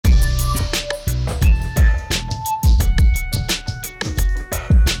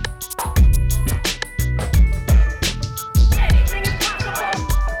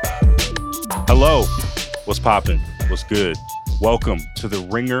poppin'? What's good? Welcome to the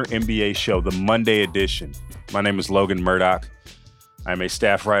Ringer NBA show, the Monday edition. My name is Logan Murdock. I'm a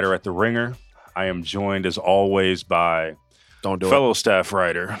staff writer at The Ringer. I am joined, as always, by fellow staff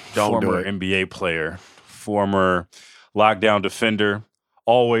writer, former NBA player, former lockdown defender,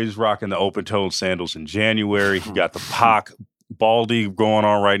 always rocking the open-toed sandals in January. He got the Pac baldy going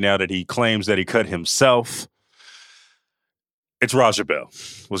on right now that he claims that he cut himself. It's Raja Bell.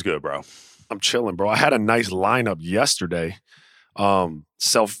 What's good, bro? I'm chilling, bro. I had a nice lineup yesterday.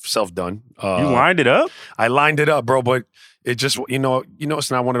 Self done. You lined it up? I lined it up, bro, but it just,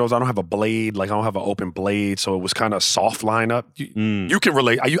 it's not one of those. I don't have a blade. Like, I don't have an open blade, so it was kind of soft lineup. You can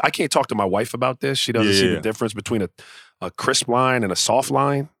relate. I can't talk to my wife about this. She doesn't see the difference between a crisp line and a soft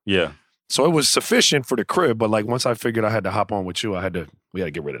line. Yeah. So it was sufficient for the crib, but like once I figured I had to hop on with you, we had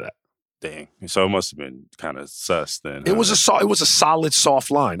to get rid of that. Dang. So it must have been kind of sus then. It was a solid soft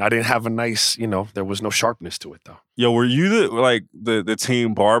line. I didn't have a nice, there was no sharpness to it though. Yo, were you the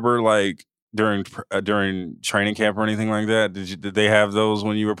team barber like during training camp or anything like that? Did they have those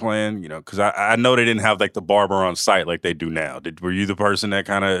when you were playing? Because I know they didn't have like the barber on site like they do now. Were you the person that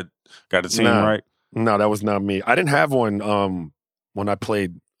kind of got the team right? No, that was not me. I didn't have one when I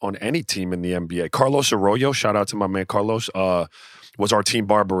played on any team in the NBA. Carlos Arroyo, shout out to my man Carlos, was our team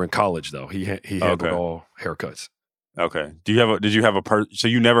barber in college though. He handled all haircuts. Okay. Did you have so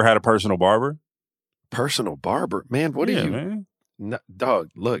you never had a personal barber? Personal barber? Man, what are you? Man. No, dog,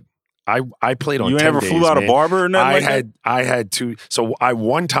 look. I played on 10 days. You never flew out a barber or nothing I had two. So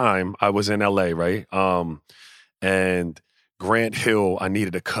one time I was in LA, right? And Grant Hill, I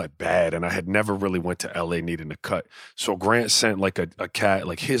needed a cut bad, and I had never really went to LA needing a cut. So Grant sent like a cat,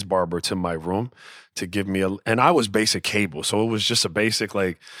 like his barber, to my room to give me and I was basic cable. So it was just a basic,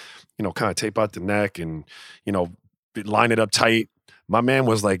 like, kind of tape out the neck and, line it up tight. My man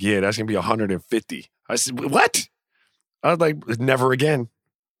was like, yeah, that's going to be 150. I said, what? I was like, never again.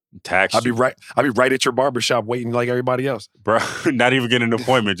 Tax. I'll be right at your barbershop waiting like everybody else. Bro, not even getting an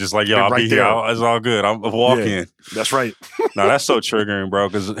appointment. Just like, yo, I'll be here. It's all good. I'm walking. That's right. No, that's so triggering, bro,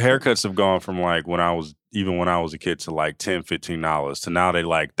 because haircuts have gone from like when I was a kid to like $10, $15 to now they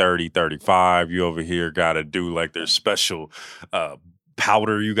like $30, $35. You over here got to do like their special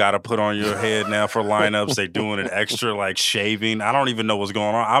powder you got to put on your head now for lineups. They doing it extra like shaving. I don't even know what's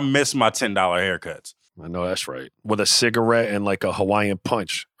going on. I miss my $10 haircuts. I know that's right. With a cigarette and like a Hawaiian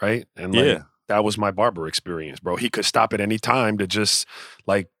punch, right? And that was my barber experience, bro. He could stop at any time to just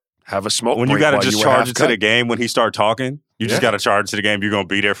like have a smoke when break. You got to just charge it to the game when he start talking. You just got to charge it to the game. You're going to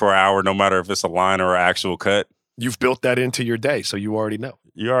be there for an hour no matter if it's a line or an actual cut. You've built that into your day, so you already know.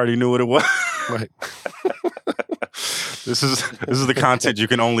 You already knew what it was. Right. This is the content you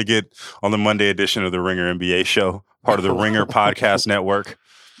can only get on the Monday edition of the Ringer NBA show, part of the Ringer Podcast Network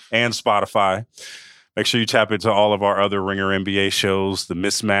and Spotify. Make sure you tap into all of our other Ringer NBA shows, the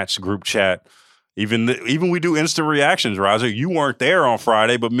Mismatch group chat. Even we do instant reactions, Raja. You weren't there on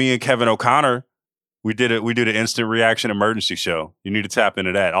Friday, but me and Kevin O'Connor, we did an instant reaction emergency show. You need to tap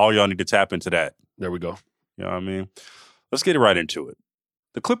into that. All y'all need to tap into that. There we go. You know what I mean? Let's get right into it.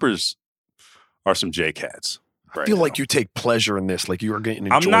 The Clippers are some J-Cats. I feel like you take pleasure in this. Like you are getting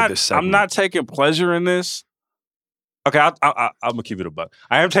enjoy this segment. I'm not taking pleasure in this. Okay, I'm going to keep it a buck.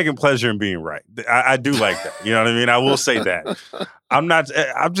 I am taking pleasure in being right. I do like that. You know what I mean? I will say that.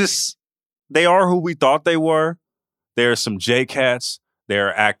 They are who we thought they were. They're some J-Cats.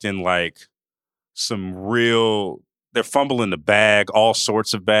 They're acting like they're fumbling the bag, all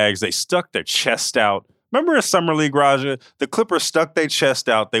sorts of bags. They stuck their chest out. Remember in Summer League, Raja, the Clippers stuck their chest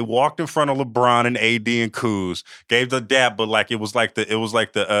out. They walked in front of LeBron and AD and Kuz, gave the dap, but like it was like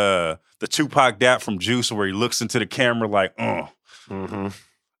the Tupac dap from Juice, where he looks into the camera like, Mm-hmm.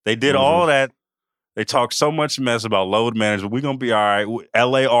 They did all that. They talked so much mess about load management. We're gonna be all right.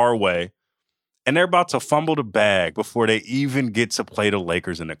 LA our way, and they're about to fumble the bag before they even get to play the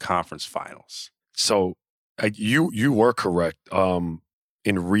Lakers in the conference finals. So you were correct in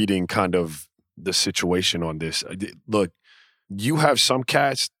reading kind of the situation on this. Look, you have some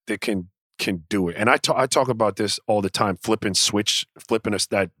cats that can do it. And I talk about this all the time, flipping us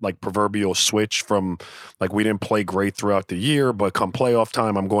that like proverbial switch from like we didn't play great throughout the year, but come playoff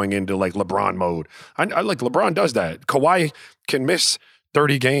time, I'm going into like LeBron mode. I like LeBron does that. Kawhi can miss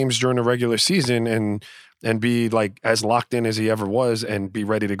 30 games during the regular season and be like as locked in as he ever was and be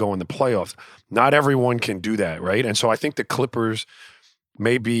ready to go in the playoffs. Not everyone can do that, right? And so I think the Clippers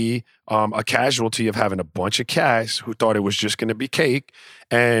may be a casualty of having a bunch of cats who thought it was just going to be cake.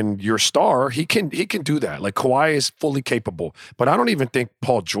 And your star, he can do that. Like Kawhi is fully capable, but I don't even think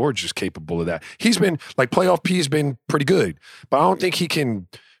Paul George is capable of that. He's been like playoff P has been pretty good, but I don't think he can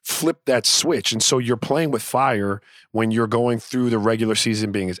flip that switch. And so you're playing with fire when you're going through the regular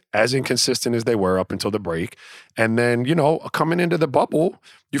season being as inconsistent as they were up until the break. And then, coming into the bubble,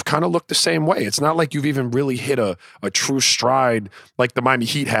 you've kind of looked the same way. It's not like you've even really hit a true stride like the Miami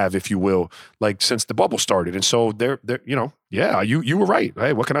Heat have, if you will, like since the bubble started. And so they're you were right.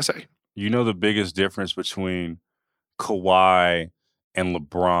 Hey, what can I say? The biggest difference between Kawhi and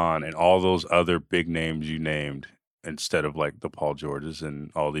LeBron and all those other big names you named instead of like the Paul Georges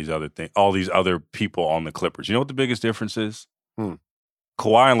and all these other people on the Clippers. You know what the biggest difference is? Kawhi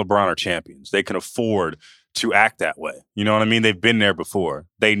and LeBron are champions. They can afford to act that way. You know what I mean? They've been there before.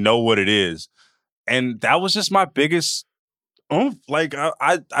 They know what it is. And that was just my biggest like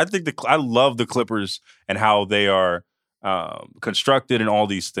I think I love the Clippers and how they are constructed and all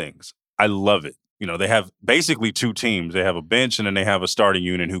these things. I love it. They have basically two teams. They have a bench and then they have a starting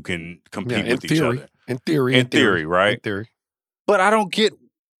unit who can compete with each other. In theory, right? In theory. But I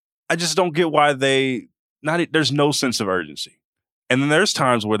just don't get why there's no sense of urgency. And then there's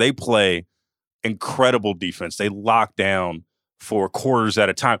times where they play incredible defense. They lock down for quarters at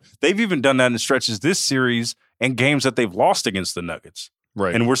a time. They've even done that in stretches this series and games that they've lost against the Nuggets.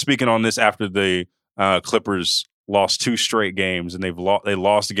 Right. And we're speaking on this after the Clippers lost 2 straight games and they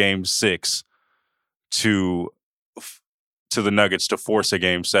lost game 6 to the Nuggets to force a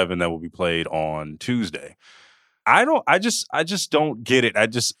game 7 that will be played on Tuesday. I just don't get it.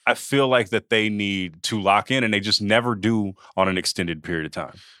 I feel like that they need to lock in and they just never do on an extended period of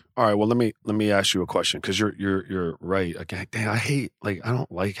time. All right, well let me ask you a question because you're right. Again, I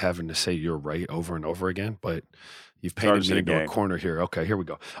don't like having to say you're right over and over again, but you've painted me into a corner here. Okay, here we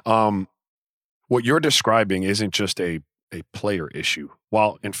go. What you're describing isn't just a player issue.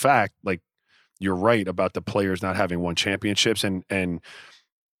 While in fact, like you're right about the players not having won championships and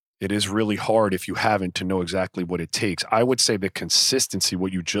it is really hard if you haven't to know exactly what it takes. I would say the consistency,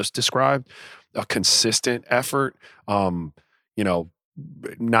 what you just described, a consistent effort,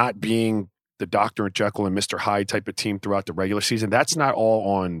 not being the Dr. Jekyll and Mr. Hyde type of team throughout the regular season, that's not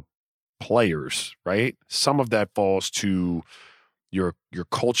all on players, right? Some of that falls to your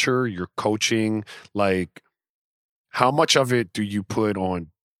culture, your coaching. Like, how much of it do you put on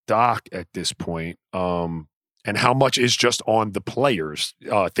Doc at this point? And how much is just on the players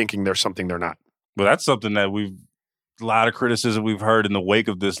thinking there's something they're not? Well, that's something that a lot of criticism we've heard in the wake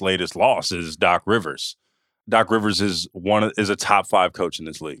of this latest loss is Doc Rivers. Doc Rivers is a top 5 coach in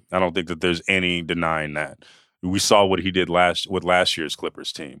this league. I don't think that there's any denying that. We saw what he did with last year's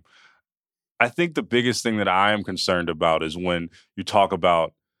Clippers team. I think the biggest thing that I am concerned about is when you talk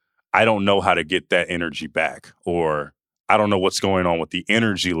about, I don't know how to get that energy back, or I don't know what's going on with the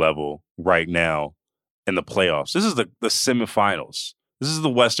energy level right now in the playoffs. This is the semifinals. This is the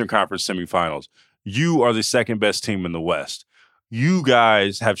Western Conference semifinals. You are the second best team in the West. You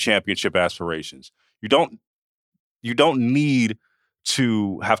guys have championship aspirations. You don't need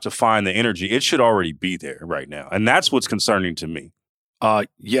to have to find the energy. It should already be there right now. And that's what's concerning to me.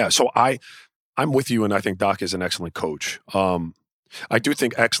 Yeah. So I'm with you, and I think Doc is an excellent coach. I do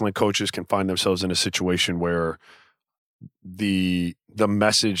think excellent coaches can find themselves in a situation where the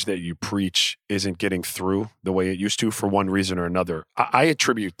message that you preach isn't getting through the way it used to for one reason or another. I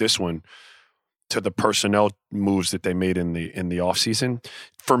attribute this one to the personnel moves that they made in the offseason.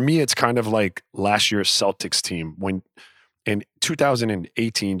 For me, it's kind of like last year's Celtics team. When in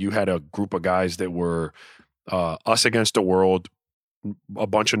 2018, you had a group of guys that were us against the world, a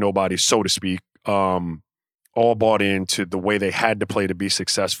bunch of nobodies, so to speak, all bought into the way they had to play to be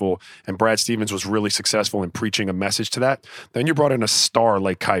successful. And Brad Stevens was really successful in preaching a message to that. Then you brought in a star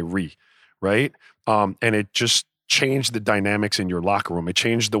like Kyrie, right? And it just changed the dynamics in your locker room. It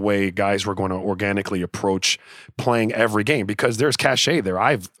changed the way guys were going to organically approach playing every game because there's cachet there.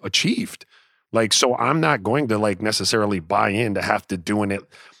 I've achieved. So I'm not going to necessarily buy in to have to do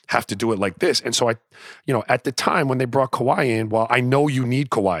it like this. And so at the time when they brought Kawhi in, while I know you need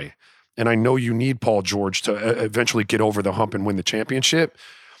Kawhi and I know you need Paul George to eventually get over the hump and win the championship,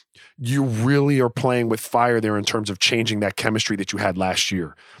 you really are playing with fire there in terms of changing that chemistry that you had last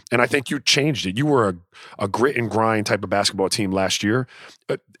year. And I think you changed it. You were a grit and grind type of basketball team last year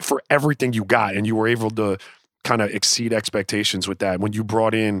for everything you got, and you were able to kind of exceed expectations with that. When you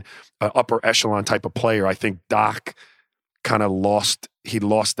brought in an upper echelon type of player, I think Doc kind of lost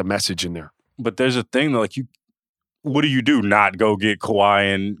the message in there. But there's a thing what do you do? Not go get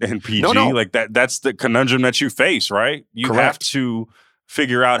Kawhi and PG? No. That's the conundrum that you face, right? You Correct. have to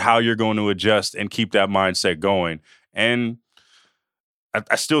figure out how you're going to adjust and keep that mindset going. And I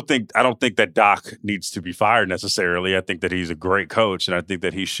don't think that Doc needs to be fired necessarily. I think that he's a great coach, and I think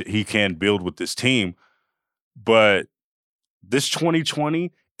that he can build with this team. But this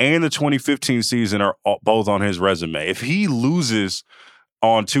 2020 and the 2015 season are both on his resume. If he loses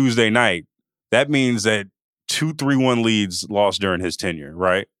on Tuesday night, that means that 2-3-1 leads lost during his tenure,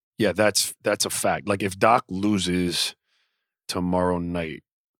 right? Yeah, that's a fact. Like if Doc loses tomorrow night,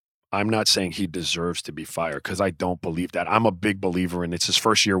 I'm not saying he deserves to be fired because I don't believe that. I'm a big believer in it's his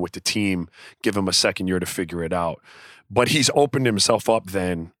first year with the team. Give him a second year to figure it out. But he's opened himself up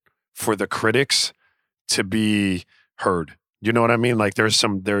then for the critics to be heard. You know what I mean? Like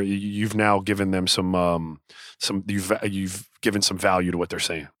you've now given them you've given some value to what they're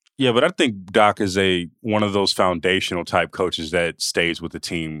saying. Yeah, but I think Doc is one of those foundational type coaches that stays with the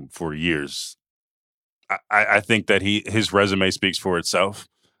team for years. I think that his resume speaks for itself.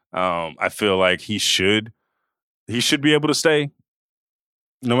 I feel like he should be able to stay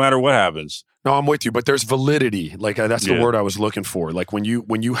no matter what happens. No, I'm with you, but there's validity. Like that's the word I was looking for. Like when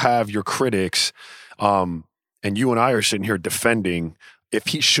you have your critics, and you and I are sitting here defending, if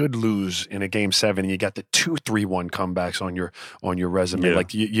he should lose in a game 7 and you got the 2-3-1 comebacks on your resume,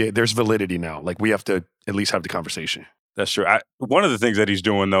 like there's validity now. Like we have to at least have the conversation. That's true. One of the things that he's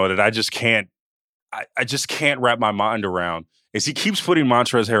doing though that I just can't wrap my mind around is he keeps putting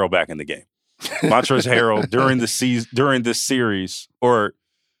Montrezl Harrell back in the game. Montrezl Harrell during this series or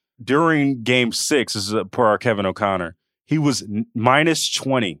during Game 6, this is per our Kevin O'Connor, he was minus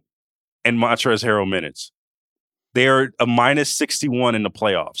 20 in Montrezl Harrell minutes. They are a minus 61 in the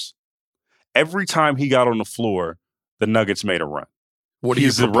playoffs. Every time he got on the floor, the Nuggets made a run. What are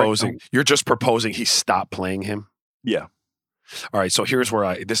you proposing? You're just proposing he stop playing him? Yeah. All right, so here's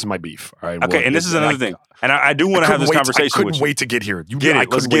where this is my beef. All right. Okay, and this is another thing. And I do want to have this conversation with you. I couldn't wait to get here.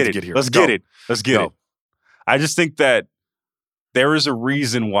 Let's get it. I just think that there is a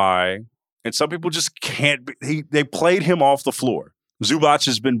reason why, and some people just can't. They played him off the floor. Zubac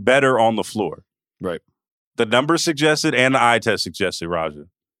has been better on the floor. Right. The numbers suggested and the eye test suggested, Raja.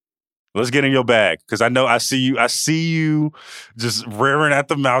 Let's get in your bag because I see you just rearing at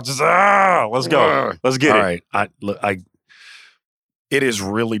the mouth. Just let's go. Let's get it. All right. It is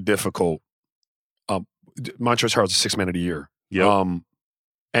really difficult. Montrezl Harrell's a 6th man of the year. Yep.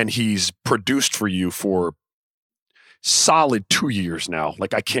 And he's produced for you for solid 2 years now.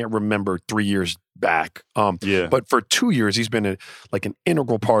 Like I can't remember 3 years back. But for 2 years, he's been an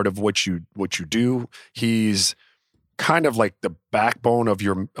integral part of what you do. He's kind of like the backbone of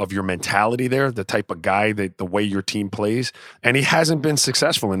your mentality there, the type of guy that the way your team plays. And he hasn't been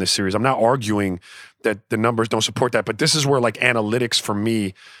successful in this series. I'm not arguing that the numbers don't support that, but this is where like analytics for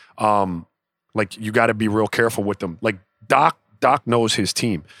me, like you got to be real careful with them. Like Doc knows his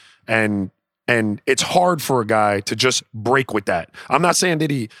team, and it's hard for a guy to just break with that. I'm not saying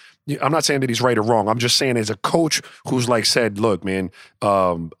that he's right or wrong. I'm just saying as a coach who's like said, look, man,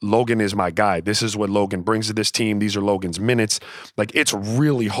 Logan is my guy. This is what Logan brings to this team. These are Logan's minutes. Like it's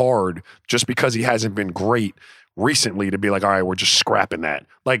really hard just because he hasn't been great recently to be like, all right, we're just scrapping that.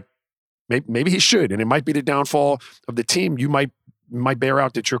 Like maybe he should, and it might be the downfall of the team. You might bear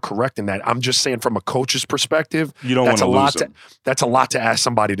out that you're correct in that. I'm just saying from a coach's perspective, you don't want to lose him. That's a lot to ask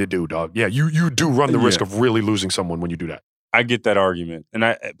somebody to do, dog. Yeah, you do run the risk of really losing someone when you do that. I get that argument. And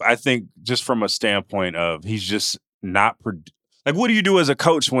I think just from a standpoint of he's just not like, what do you do as a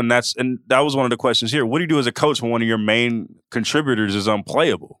coach when that was one of the questions here. What do you do as a coach when one of your main contributors is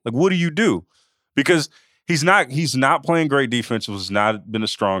unplayable? Like, what do you do? Because he's not playing great defense. It has not been a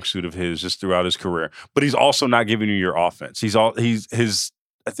strong suit of his just throughout his career. But he's also not giving you your offense. His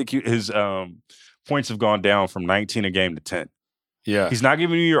points have gone down from 19 a game to 10. Yeah. He's not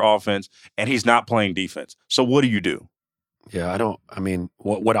giving you your offense, and he's not playing defense. So what do you do? Yeah,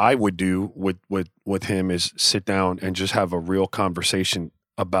 what I would do with him is sit down and just have a real conversation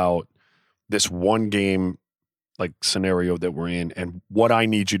about this one game like scenario that we're in and what I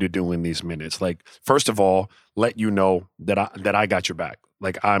need you to do in these minutes. Like, first of all, let you know that I got your back.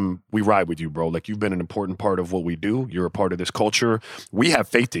 Like we ride with you, bro. Like you've been an important part of what we do. You're a part of this culture. We have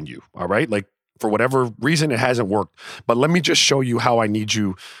faith in you. All right. Like for whatever reason, it hasn't worked, but let me just show you how I need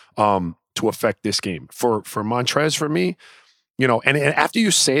you, to affect this game. For Montrez, for me, and after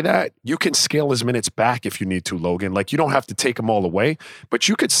you say that, you can scale his minutes back if you need to, Logan. Like you don't have to take them all away, but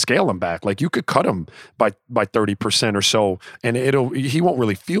you could scale him back. Like you could cut him by 30% or so, and he won't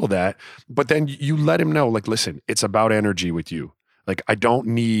really feel that. But then you let him know, like, listen, it's about energy with you. Like I don't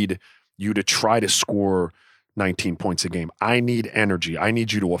need you to try to score 19 points a game. I need energy. I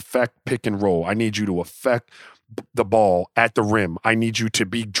need you to affect pick and roll. I need you to affect the ball at the rim. I need you to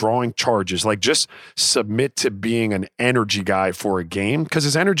be drawing charges. Like just submit to being an energy guy for a game, because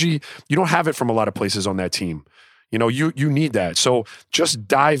his energy, you don't have it from a lot of places on that team. You know, you need that. So just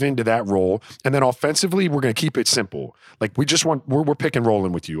dive into that role. And then offensively, we're going to keep it simple. Like we're pick and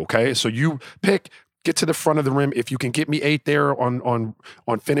rolling with you, okay? So you get to the front of the rim. If you can get me 8 there on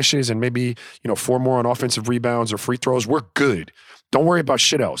finishes and maybe, 4 more on offensive rebounds or free throws, we're good. Don't worry about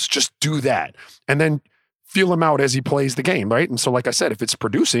shit else. Just do that. And then feel him out as he plays the game, right? And so like I said, if it's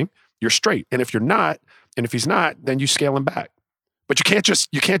producing, you're straight. And if you're not, and if he's not, then you scale him back. But you can't just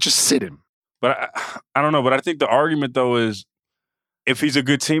sit him. But I don't know. But I think the argument, though, is if he's a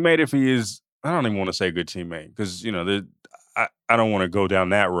good teammate, if he is, I don't even want to say good teammate because, I don't want to go down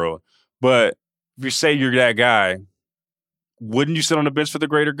that road. But if you say you're that guy, wouldn't you sit on the bench for the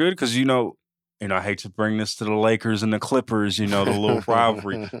greater good? Because, I hate to bring this to the Lakers and the Clippers, the little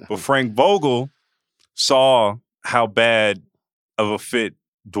rivalry. But Frank Vogel saw how bad of a fit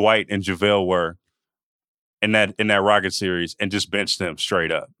Dwight and JaVale were in that Rocket series and just benched them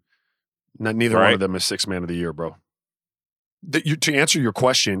straight up. Neither one of them is 6th man of the year, bro. To answer your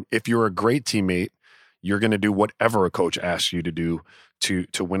question, if you're a great teammate, you're going to do whatever a coach asks you to do to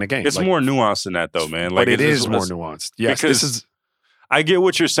win a game. It's more nuanced than that, though, man. But it is more nuanced. Yes, because I get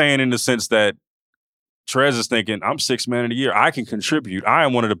what you're saying in the sense that Trez is thinking, I'm 6th man of the year. I can contribute. I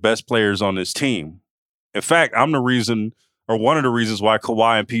am one of the best players on this team. In fact, I'm the reason or one of the reasons why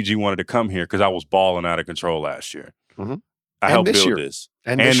Kawhi and PG wanted to come here because I was balling out of control last year. Mm-hmm. I helped build this.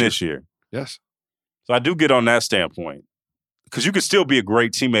 And this year. Yes. So I do get on that standpoint because you could still be a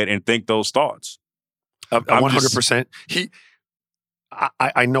great teammate and think those thoughts. 100%.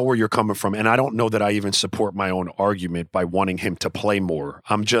 I know where you're coming from, and I don't know that I even support my own argument by wanting him to play more.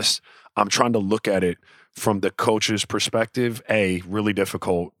 I'm trying to look at it from the coach's perspective. Really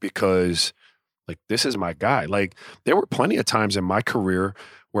difficult because, this is my guy. There were plenty of times in my career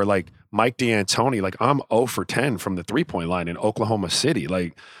where, Mike D'Antoni, I'm 0 for 10 from the three-point line in Oklahoma City,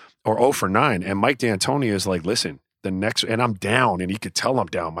 or 0 for 9. And Mike D'Antoni is listen, and I'm down, and he could tell I'm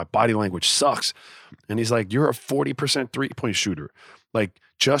down. My body language sucks. And he's like, you're a 40% three-point shooter.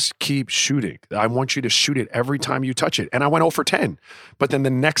 Just keep shooting. I want you to shoot it every time you touch it. And I went 0 for 10. But then the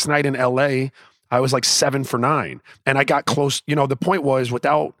next night in LA, I was 7 for 9. And I got close. The point was,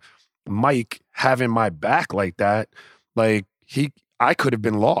 without Mike having my back like that, I could have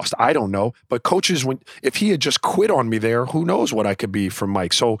been lost. I don't know. But coaches, if he had just quit on me there, who knows what I could be from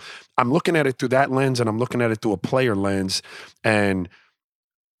Mike. So I'm looking at it through that lens, and I'm looking at it through a player lens. And,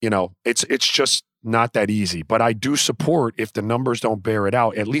 it's just not that easy. But I do support, if the numbers don't bear it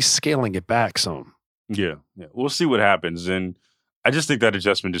out, at least scaling it back some. Yeah. We'll see what happens. And I just think that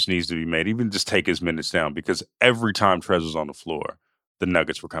adjustment just needs to be made. Even just take his minutes down, because every time Trez was on the floor, the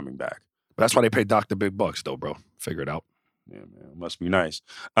Nuggets were coming back. That's why they paid Doc the big bucks, though, bro. Figure it out. Yeah, man, it must be nice.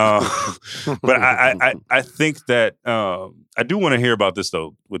 But I think that I do want to hear about this,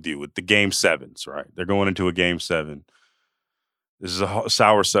 though, with you, with the Game 7s, right? They're going into a Game 7. This is a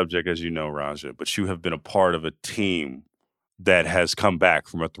sour subject, as you know, Raja, but you have been a part of a team that has come back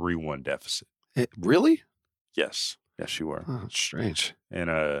from a 3-1 deficit. Really? Yes. Yes, you were. Oh, that's strange.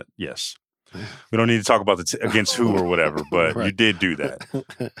 And yes. We don't need to talk about against who or whatever, but right. You did do that.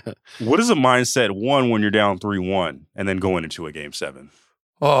 What is a mindset, one, when you're down 3-1 and then going into a Game 7?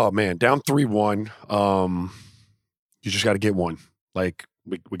 Oh, man, down 3-1, you just got to get one. We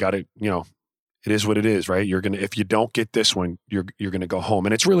got to, it is what it is, right? If you don't get this one, you're going to go home.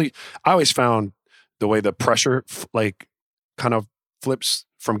 And it's really, I always found the way the pressure, kind of flips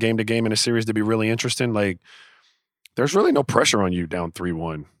from game to game in a series to be really interesting. There's really no pressure on you down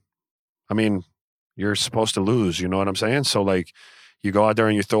 3-1. I mean, you're supposed to lose, you know what I'm saying? So, you go out there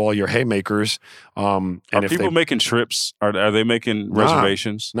and you throw all your haymakers. And are people making trips? Are they making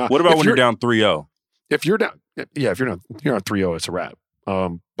reservations? Nah. What about when you're down 3-0? If you're down 3-0, it's a wrap.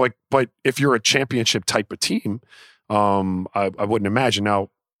 But if you're a championship type of team, I wouldn't imagine.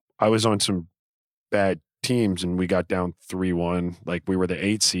 Now, I was on some bad teams and we got down 3-1. We were the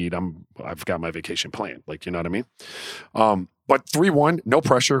 8 seed. I've got my vacation planned. You know what I mean? But 3-1, no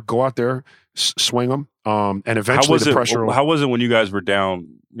pressure. Go out there, swing them, and eventually the pressure. How was it when you guys were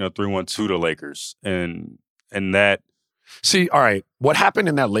down, 3-1 to the Lakers, and that? See, all right, what happened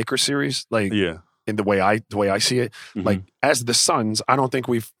in that Lakers series? In the way I see it, mm-hmm. As the Suns, I don't think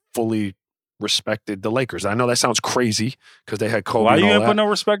we've fully respected the Lakers. I know that sounds crazy because they had Kobe. Why you ain't put no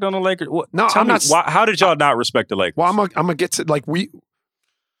respect on the Lakers? No, I'm not. How did y'all not respect the Lakers? Well, I'm gonna get to we.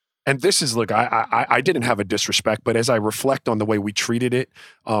 And this is, I didn't have a disrespect, but as I reflect on the way we treated it,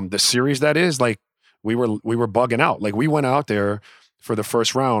 the series that is, we were bugging out. We went out there for the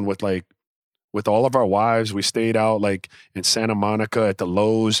first round with with all of our wives. We stayed out like in Santa Monica at the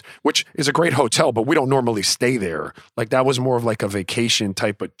Lowe's, which is a great hotel, but we don't normally stay there. Like that was more of like a vacation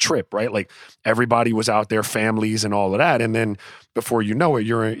type of trip, right? Like everybody was out there, families and all of that. And then before you know it,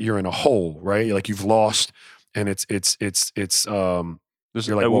 you're in a hole, right? Like you've lost, and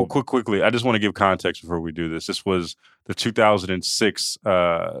you're like, well, quickly, I just want to give context before we do this. This was the 2006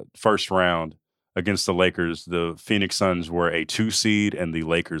 first round against the Lakers. The Phoenix Suns were a 2 seed and the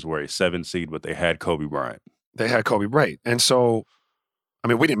Lakers were a 7 seed, but they had Kobe Bryant. They had Kobe, right. And so, I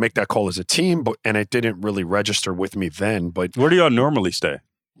mean, we didn't make that call as a team, and it didn't really register with me then. But where do y'all normally stay?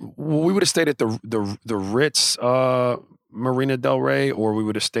 We would have stayed at the Ritz Marina Del Rey, or we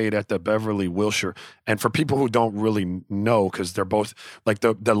would have stayed at the Beverly Wilshire. And for people who don't really know, because they're both, like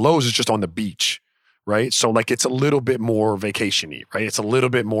the Lowe's is just on the beach, right? So like it's a little bit more vacation-y, right? It's a little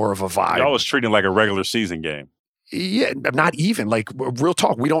bit more of a vibe. Y'all was treating it like a regular season game. Yeah, not even. Like, real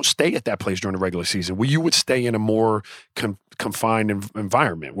talk, we don't stay at that place during the regular season. You would stay in a more confined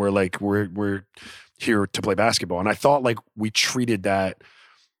environment where, like, we're here to play basketball. And I thought, like, we treated that,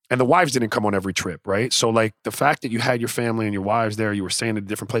 and the wives didn't come on every trip, right? So, like, the fact that you had your family and your wives there, you were staying at a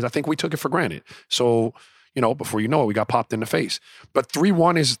different place, I think we took it for granted. So, you know, before you know it, we got popped in the face. But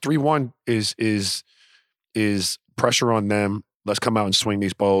 3-1 is pressure on them. Let's come out and swing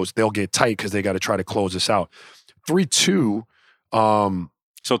these bows. They'll get tight because they got to try to close this out. 3-2. So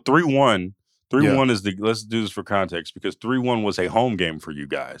 3-1. 3-1 is let's do this for context, because 3-1 was a home game for you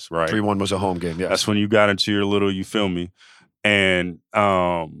guys, right? 3-1 was a home game, yes. That's when you got into your little, you feel me? And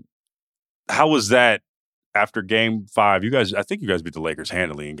how was that after game 5? I think you guys beat the Lakers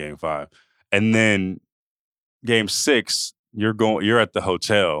handily in game 5. And then game 6, you're at the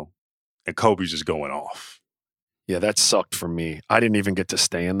hotel and Kobe's just going off. Yeah, that sucked for me. I didn't even get to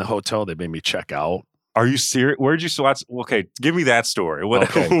stay in the hotel. They made me check out. Are you serious? Where'd you okay, give me that story.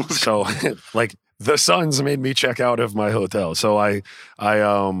 Okay. So like the Suns made me check out of my hotel. So I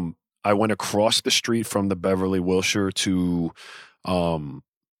went across the street from the Beverly Wilshire to I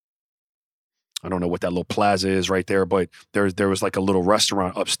don't know what that little plaza is right there, but there was like a little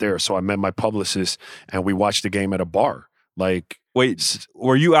restaurant upstairs. So I met my publicist and we watched the game at a bar. Like, wait,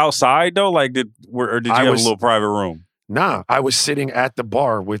 were you outside though? Like, did you have a little private room? Nah, I was sitting at the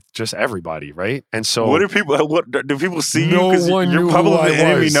bar with just everybody, right? And so, what do people see you? No one knew you're probably who I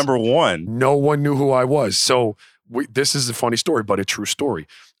enemy was. number one. No one knew who I was. So this is a funny story, but a true story.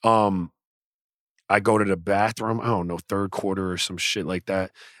 I go to the bathroom. I don't know, third quarter or some shit like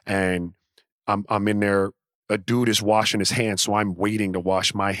that, and I'm in there. A dude is washing his hands, so I'm waiting to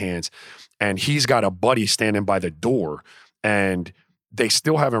wash my hands, and he's got a buddy standing by the door, and they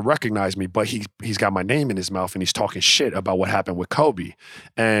still haven't recognized me, but he's got my name in his mouth and he's talking shit about what happened with Kobe.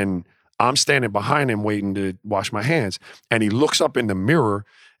 And I'm standing behind him waiting to wash my hands. And he looks up in the mirror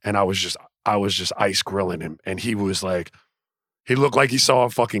and I was just ice grilling him. And he was like, he looked like he saw a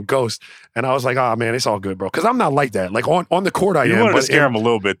fucking ghost. And I was like, oh man, it's all good, bro. Cause I'm not like that. Like on the court I am. You wanted to scare him a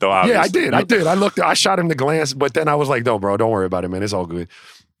little bit though, obviously. Yeah, I did. I shot him the glance, but then I was like, no, bro, don't worry about it, man. It's all good.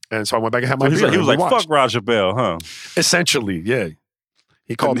 And so I went back and had my beer. He was like, fuck Raja Bell, huh? Essentially, yeah.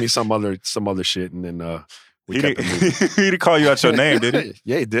 He called me some other shit, and then we kept it moving. He didn't call you out your name, did he?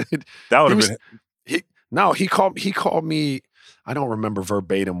 Yeah, he did. That would have been. He called me. I don't remember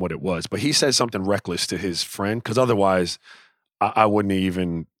verbatim what it was, but he said something reckless to his friend, because otherwise I wouldn't have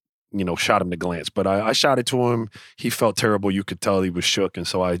even shot him the glance. But I shot it to him. He felt terrible. You could tell he was shook, and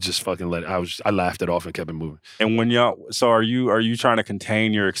so I just fucking I laughed it off and kept it moving. And when are you trying to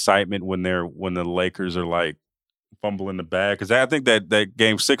contain your excitement when the Lakers are like fumbling the bag? Because I think that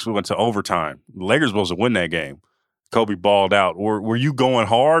game 6 we went to overtime. The Lakers were supposed to win that game. Kobe balled out. Or were you going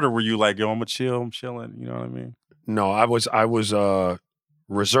hard, or were you like, yo, I'm chilling? You know what I mean? No, I was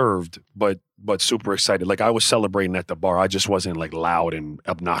reserved, but super excited. Like I was celebrating at the bar. I just wasn't like loud and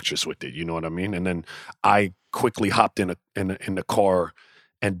obnoxious with it. You know what I mean? And then I quickly hopped in the car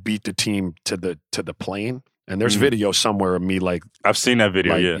and beat the team to the plane. And there's video somewhere of me like I've seen that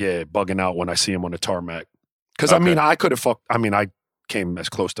video. Yeah, bugging out when I see him on the tarmac. Because okay. I could have fucked. I came as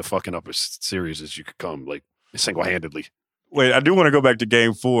close to fucking up a series as you could come, like single-handedly. Wait, I do want to go back to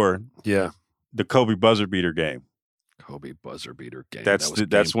game 4. Yeah, the Kobe buzzer beater game. Kobe buzzer beater game.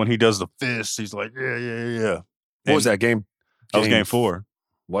 That's when he does the fist. He's like, yeah. What was that game? That was game 4.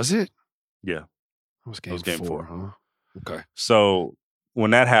 Was it? Yeah, that was game 4. Huh? Okay. So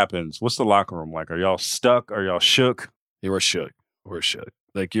when that happens, what's the locker room like? Are y'all stuck? Are y'all shook? You were shook. We're shook.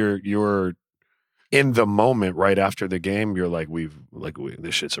 Like you're in the moment right after the game, you're like,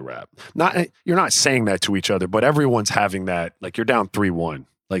 this shit's a wrap. You're not saying that to each other, but everyone's having that. Like you're down 3-1.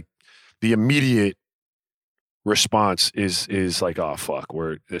 Like the immediate response is like, oh fuck,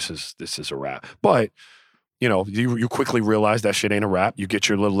 this is a wrap. But you quickly realize that shit ain't a wrap. You get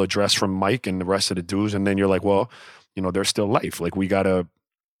your little address from Mike and the rest of the dudes, and then you're like, well, there's still life. Like we gotta,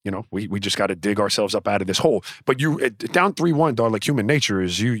 we just gotta dig ourselves up out of this hole. But down 3-1, dog. Like human nature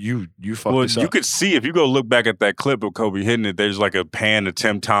is you fuck this up. Well, you could see if you go look back at that clip of Kobe hitting it. There's like a pan to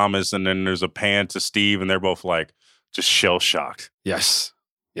Tim Thomas, and then there's a pan to Steve, and they're both like just shell shocked. Yes.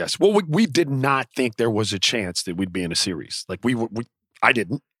 Well, we did not think there was a chance that we'd be in a series. Like I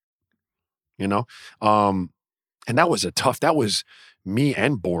didn't. And that was me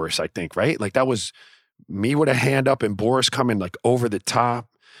and Boris, I think, right? Like that was me with a hand up and Boris coming like over the top.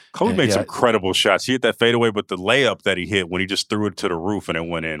 Kobe made some incredible shots. He hit that fadeaway, but the layup that he hit when he just threw it to the roof and it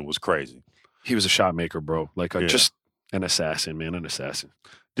went in was crazy. He was a shot maker, bro. Like just an assassin, man, an assassin.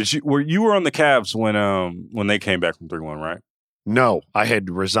 You were on the Cavs when they came back from 3-1, right? No, I had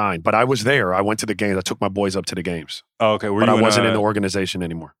resigned, but I was there. I went to the games. I took my boys up to the games. Oh, okay. But I wasn't in the organization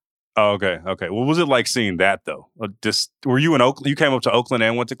anymore. Oh, okay. What was it like seeing that though? Were you in Oakland? You came up to Oakland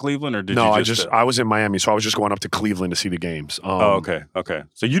and went to Cleveland, or did you just? I was in Miami, so I was just going up to Cleveland to see the games. Okay.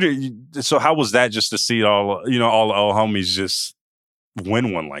 So so how was that just to see all the old homies just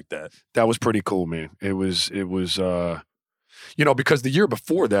win one like that? That was pretty cool, man. It was because the year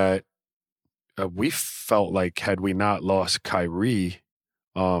before that, we felt like had we not lost Kyrie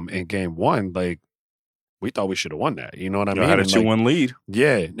in game 1, like we thought we should have won that. You know what I mean? Had a 2-1 lead.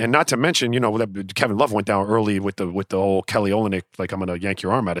 Yeah, and not to mention, that Kevin Love went down early with the whole Kelly Olynyk, like I'm gonna yank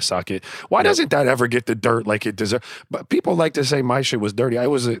your arm out of socket. Why doesn't that ever get the dirt like it deserves? But people like to say my shit was dirty.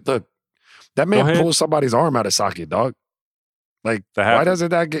 Look, that man pulled somebody's arm out of socket, dog. Like, why doesn't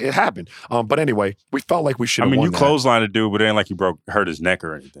that it happen? But anyway, we felt like we should have won. You clotheslined a dude, but it ain't like you hurt his neck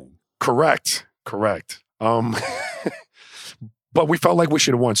or anything. Correct. But we felt like we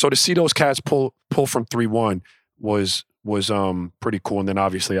should have won. So to see those cats pull from 3-1 was pretty cool. And then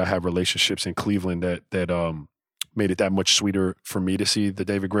obviously I have relationships in Cleveland that made it that much sweeter for me to see the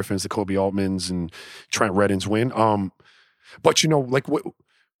David Griffins, the Kobe Altmans, and Trent Reddins win. But like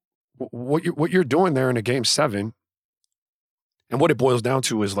what you're doing there in a game 7, and what it boils down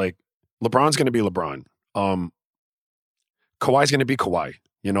to is like LeBron's going to be LeBron. Kawhi's going to be Kawhi.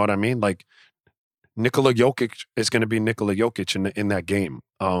 You know what I mean? Like Nikola Jokic is going to be Nikola Jokic in that game.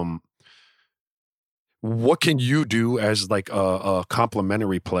 What can you do as like a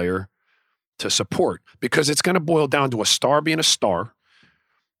complimentary player to support? Because it's going to boil down to a star being a star,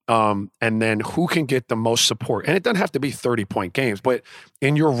 and then who can get the most support. And it doesn't have to be 30-point games, but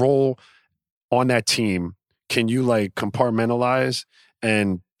in your role on that team, can you like compartmentalize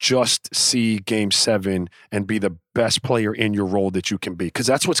and just see game 7 and be the best player in your role that you can be? Because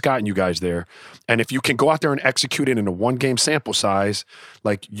that's what's gotten you guys there. And if you can go out there and execute it in a 1-game sample size,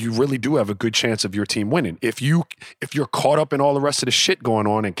 like you really do have a good chance of your team winning. If you're caught up in all the rest of the shit going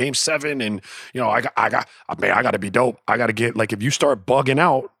on in game 7 and I got to be dope. I got to get, like, if you start bugging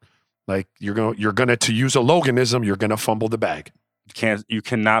out, like you're gonna to use a Loganism, you're gonna fumble the bag. You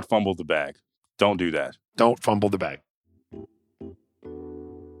cannot fumble the bag. Don't do that. Don't fumble the bag.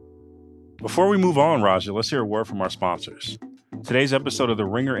 Before we move on, Raja, let's hear a word from our sponsors. Today's episode of the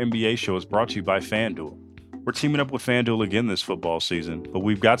Ringer NBA Show is brought to you by FanDuel. We're teaming up with FanDuel again this football season, but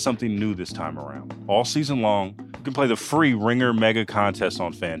we've got something new this time around. All season long, you can play the free Ringer Mega Contest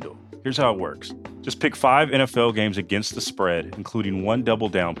on FanDuel. Here's how it works. Just pick 5 NFL games against the spread, including 1 double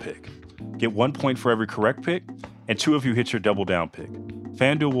down pick. Get 1 point for every correct pick, and 2 if you hit your double down pick.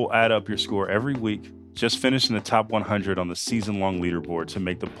 FanDuel will add up your score every week. Just finish in the top 100 on the season-long leaderboard to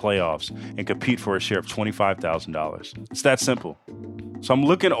make the playoffs and compete for a share of $25,000. It's that simple. So I'm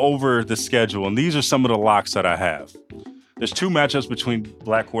looking over the schedule, and these are some of the locks that I have. There's 2 matchups between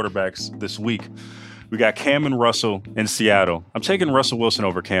black quarterbacks this week. We got Cam and Russell in Seattle. I'm taking Russell Wilson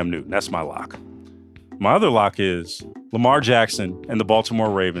over Cam Newton. That's my lock. My other lock is Lamar Jackson and the Baltimore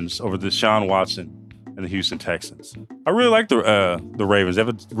Ravens over Deshaun Watson and the Houston Texans. I really like the Ravens. They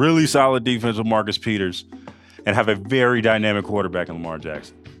have a really solid defense with Marcus Peters and have a very dynamic quarterback in Lamar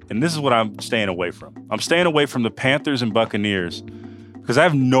Jackson. And this is what I'm staying away from. I'm staying away from the Panthers and Buccaneers because I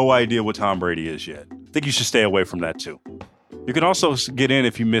have no idea what Tom Brady is yet. I think you should stay away from that too. You can also get in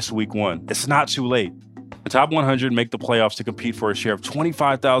if you miss week 1. It's not too late. The top 100 make the playoffs to compete for a share of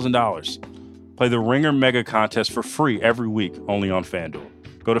 $25,000. Play the Ringer Mega Contest for free every week, only on FanDuel.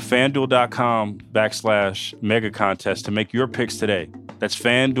 Go to FanDuel.com/mega contest to make your picks today. That's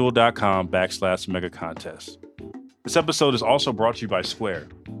FanDuel.com/mega contest. This episode is also brought to you by Square.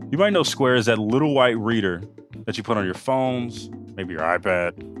 You might know Square is that little white reader that you put on your phones, maybe your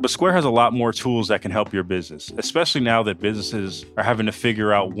iPad. But Square has a lot more tools that can help your business, especially now that businesses are having to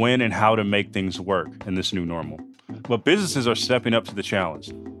figure out when and how to make things work in this new normal. But businesses are stepping up to the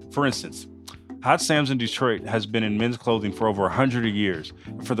challenge. For instance, Hot Sam's in Detroit has been in men's clothing for over 100 years.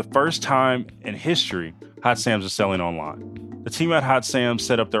 And for the first time in history, Hot Sam's is selling online. The team at Hot Sam's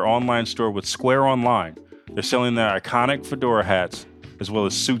set up their online store with Square Online. They're selling their iconic fedora hats, as well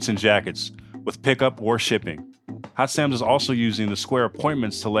as suits and jackets, with pickup or shipping. Hot Sam's is also using the Square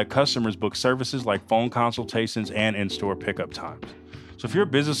appointments to let customers book services like phone consultations and in-store pickup times. So if you're a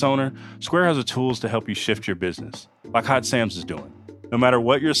business owner, Square has the tools to help you shift your business, like Hot Sam's is doing. No matter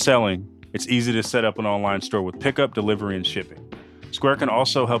what you're selling, it's easy to set up an online store with pickup, delivery, and shipping. Square can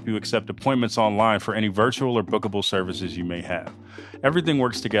also help you accept appointments online for any virtual or bookable services you may have. Everything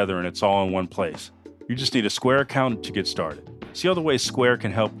works together and it's all in one place. You just need a Square account to get started. See all the ways Square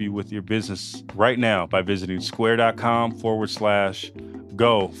can help you with your business right now by visiting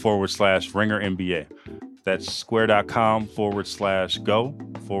square.com/go/RingerMBA. That's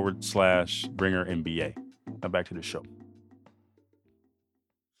square.com/go/RingerMBA. Now back to the show. All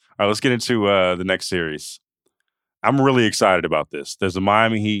right, let's get into the next series. I'm really excited about this. There's the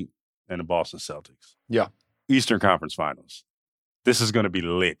Miami Heat and the Boston Celtics. Yeah. Eastern Conference Finals. This is going to be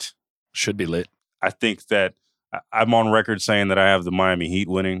lit. Should be lit. I think that I'm on record saying that I have the Miami Heat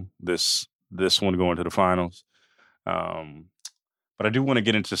winning this one going to the finals. But I do want to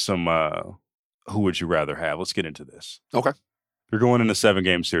get into some who would you rather have. Let's get into this. Okay. You're going in a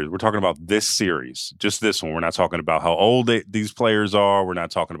 7-game series. We're talking about this series, just this one. We're not talking about how old these players are. We're not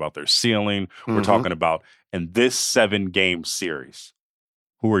talking about their ceiling. We're talking about in this 7-game series,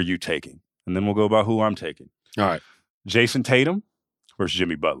 who are you taking? And then we'll go about who I'm taking. All right. Jason Tatum versus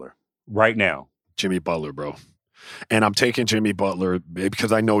Jimmy Butler right now. Jimmy Butler, bro. And I'm taking Jimmy Butler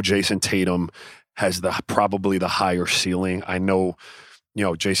because I know Jason Tatum has probably the higher ceiling. I know,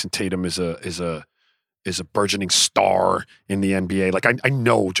 Jason Tatum is a burgeoning star in the NBA. Like I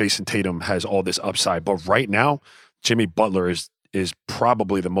know Jason Tatum has all this upside, but right now, Jimmy Butler is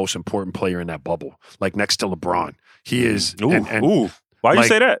probably the most important player in that bubble. Like next to LeBron, he is. Why you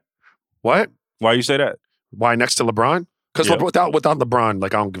say that? What? Why you say that? Why next to LeBron? Because without LeBron,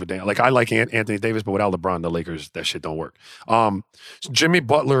 like I don't give a damn. Like I like Anthony Davis, but without LeBron, the Lakers, that shit don't work. Jimmy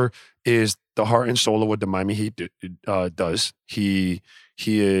Butler is the heart and soul of what the Miami Heat does. He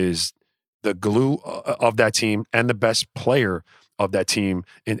is the glue of that team and the best player of that team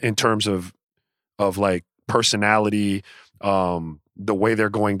in terms of like personality, the way they're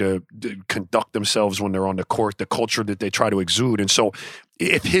going to conduct themselves when they're on the court, the culture that they try to exude. And so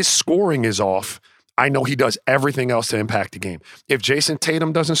if his scoring is off, I know he does everything else to impact the game. If Jason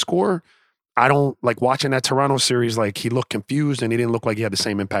Tatum doesn't score, I don't like watching that Toronto series. Like he looked confused and he didn't look like he had the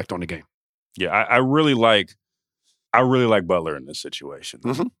same impact on the game. Yeah, I really like Butler in this situation.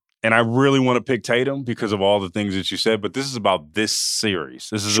 And I really want to pick Tatum because of all the things that you said, but this is about this series.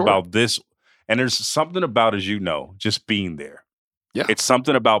 This is about this. And there's something about, as you know, just being there. Yeah. It's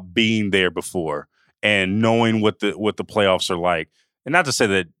something about being there before and knowing what the playoffs are like. And not to say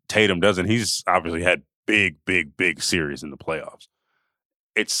that Tatum doesn't. He's obviously had big series in the playoffs.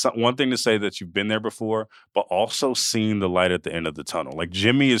 It's one thing to say that you've been there before, but also seeing the light at the end of the tunnel. Like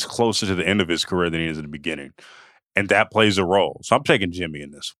Jimmy is closer to the end of his career than he is at the beginning. And that plays a role. So I'm taking Jimmy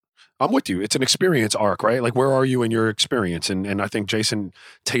in this. I'm with you. It's an experience arc, right? Like where are you in your experience? And I think Jason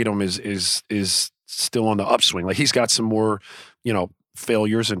Tatum is still on the upswing. Like he's got some more,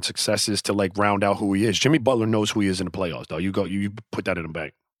 failures and successes to like round out who he is. Jimmy Butler knows who he is in the playoffs, though. You put that in the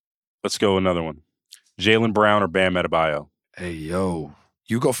bank. Let's go another one. Jaylen Brown or Bam Adebayo? Hey, yo.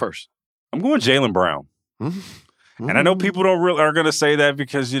 You go first. I'm going Jaylen Brown. And I know people are going to say that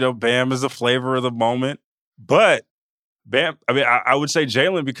because, Bam is the flavor of the moment. But Bam, I would say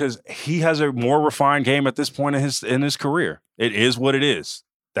Jaylen because he has a more refined game at this point in his career. It is what it is.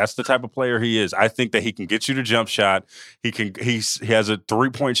 That's the type of player he is. I think that he can get you the jump shot. He has a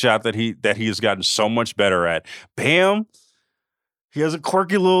 3-point shot that he has gotten so much better at. Bam, he has a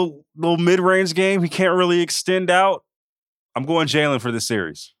quirky little mid-range game. He can't really extend out. I'm going Jaylen for this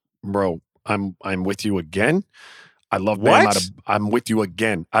series. Bro, I'm with you again. I love Bam. I'm with you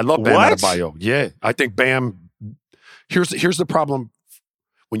again. I love Bam Adebayo. Yeah, I think Bam. Here's the problem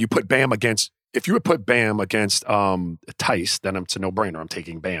when you put Bam against. If you would put Bam against Tice, then it's a no-brainer. I'm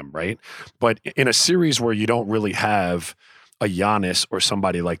taking Bam, right? But in a series where you don't really have a Giannis or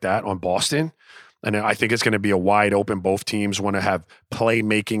somebody like that on Boston, and I think it's going to be a wide open. Both teams want to have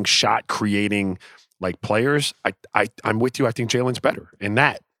playmaking, shot creating like players. I'm with you. I think Jaylen's better in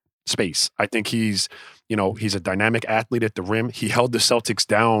that space. I think he's a dynamic athlete at the rim. He held the Celtics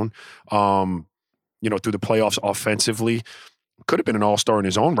down, through the playoffs offensively. could have been an all-star in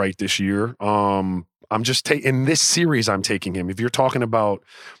his own right this year. I'm just in this series, I'm taking him. If you're talking about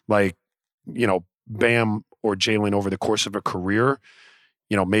like, Bam or Jalen over the course of a career,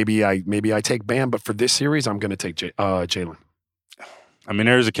 maybe I take Bam, but for this series, I'm going to take Jalen. I mean,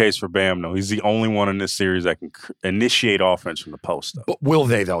 there's a case for Bam, though. He's the only one in this series that can initiate offense from the post, though. But will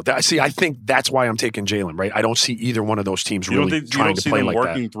they, though? I think that's why I'm taking Jalen, right? I don't see either one of those teams really trying to play like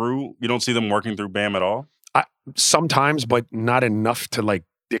that. You don't see them working through Bam at all? Sometimes, but not enough to, like,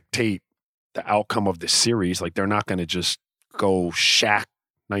 dictate the outcome of the series. Like, they're not going to just go Shaq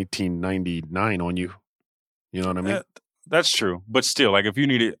 1999 on you. You know what I mean? That's true. But still, like, if you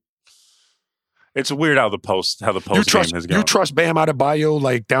need it, it's weird how the post game has gone. You trust Bam Adebayo,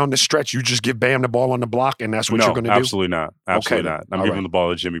 like, down the stretch, you just give Bam the ball on the block, and that's what you're going to do? Absolutely not. Absolutely not. I'm giving the ball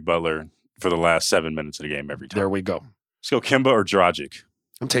to Jimmy Butler for the last 7 minutes of the game every time. There we go. Let's go Kemba or Dragic.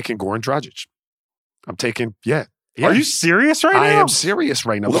 I'm taking Goran Dragic. I'm taking, yeah. Are you serious right now? I am serious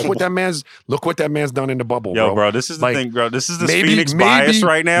right now. Look what that man's done in the bubble, bro. Yo, bro, this is the thing, bro. This is the Phoenix bias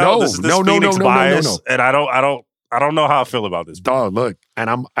right now. No, this is the Phoenix bias, and I don't know how I feel about this. Dog, look,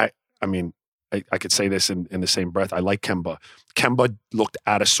 and I mean, I could say this in the same breath. I like Kemba. Kemba looked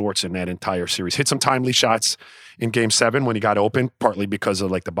out of sorts in that entire series. Hit some timely shots in Game 7 when he got open, partly because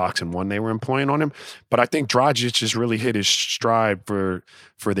of like the box and one they were employing on him. But I think Dragic has really hit his stride for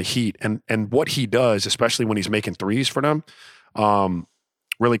the Heat, and what he does, especially when he's making threes for them,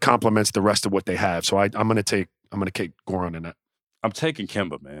 really complements the rest of what they have. So I'm gonna take Goran in that. I'm taking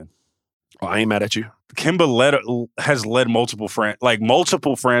Kemba, man. Oh, I ain't mad at you. Kemba has led multiple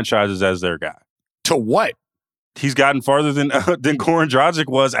franchises as their guy. To what? He's gotten farther than Goran Dragic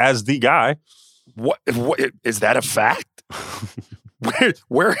was as the guy. What is that a fact?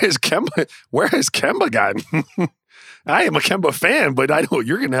 Where has Kemba gotten? I am a Kemba fan, but I know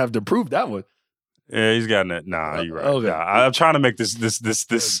you're gonna have to prove that one. Yeah, he's gotten it. Nah, you're right. Okay. Nah, I'm trying to make this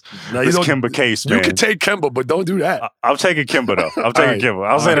Kemba case, man. You can take Kemba, but don't do that. I'm taking Kemba though. I'm taking Kemba.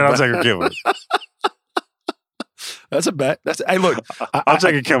 I'll say that I'm taking Kemba. That's a bet. Hey, look, I'm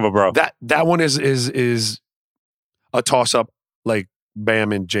taking Kemba, bro. That one is a toss up, like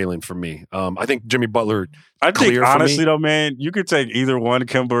Bam and Jalen for me. I think Jimmy Butler. I think honestly though, man, you could take either one,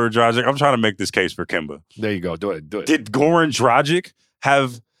 Kemba or Dragic. I'm trying to make this case for Kemba. There you go. Do it. Did Goran Dragic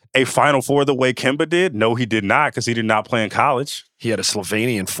have a Final Four the way Kemba did? No, he did not, because he did not play in college. He had a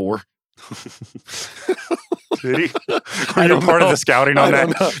Slovenian 4. Did he? Were you part of the scouting on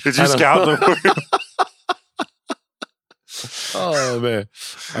that? Did you scout them? Oh man,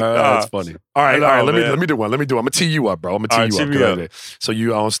 that's funny. All right. Let me do one. I'm gonna tee you up, bro. I'm gonna tee you up. So I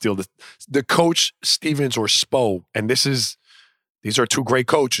don't steal the coach Stevens or Spo, and these are two great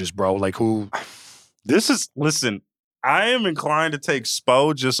coaches, bro. Like who? Listen. I am inclined to take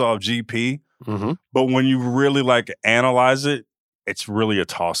Spo just off GP, but when you really like analyze it, it's really a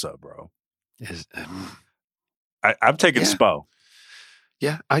toss up, bro. I'm taking Spo.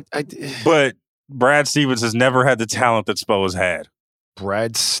 Yeah, but Brad Stevens has never had the talent that Spo has had.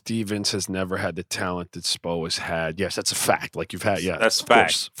 Brad Stevens has never had the talent that Spo has had. Yes, that's a fact. Like you've had, that's a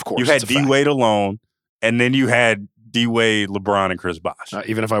fact. Of course, you had D Wade alone, and then you had D Wade, LeBron, and Chris Bosh.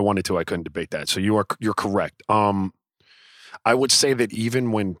 Even if I wanted to, I couldn't debate that. So you're correct. I would say that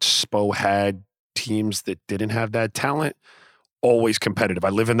even when Spo had teams that didn't have that talent, always competitive. I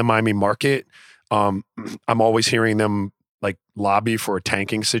live in the Miami market. I'm always hearing them like lobby for a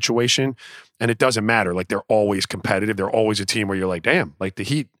tanking situation, and it doesn't matter. Like they're always competitive. They're always a team where you're like, damn, like the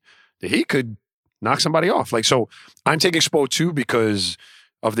Heat could knock somebody off. Like, so I'm taking Spo too because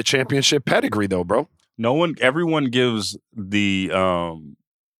of the championship pedigree though, bro. Everyone gives the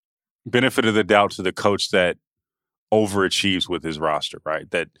benefit of the doubt to the coach that overachieves with his roster, right?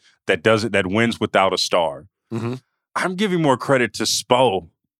 That wins without a star. Mm-hmm. I'm giving more credit to Spo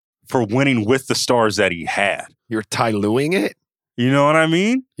for winning with the stars that he had. You're Ty Lueing it? You know what I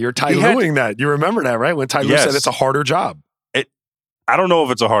mean? You're Ty Lueing that. You remember that, right? When Ty Lue said it's a harder job. I don't know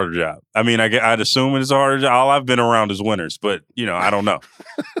if it's a harder job. I mean, I'd assume it's a harder job. All I've been around is winners, but, I don't know.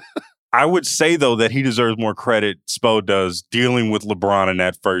 I would say, though, that he deserves more credit, Spo does, dealing with LeBron in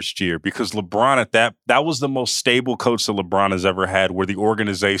that first year, because LeBron that was the most stable coach that LeBron has ever had, where the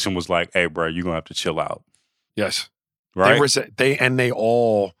organization was like, hey, bro, you're going to have to chill out. Yes. Right? They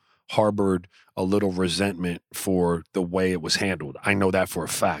all harbored a little resentment for the way it was handled. I know that for a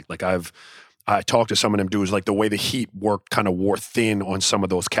fact. Like I talked to some of them dudes, like the way the Heat kind of wore thin on some of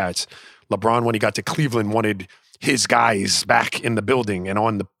those cats. LeBron, when he got to Cleveland, wanted his guys back in the building and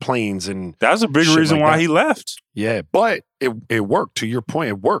on the planes, and that's a big reason why he left. Yeah, but it worked. To your point,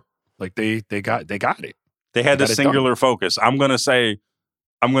 it worked. Like they got it. They had the singular focus. I'm gonna say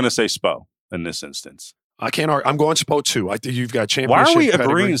Spo in this instance. I can't argue. I'm going Spo too. I think you've got Why championship. are we pedigree.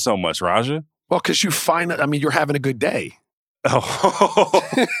 agreeing so much, Raja? Well, because you find, I mean, you're having a good day. Oh.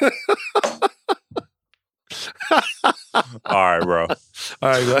 All right, bro. All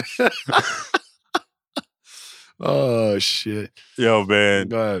right. Oh, shit. Yo, man.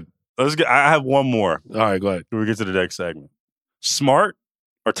 Go ahead. I have one more. All right, go ahead. We get to the next segment. Smart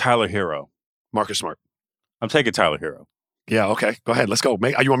or Tyler Hero? Marcus Smart. I'm taking Tyler Hero. Yeah, okay. Go ahead. Let's go.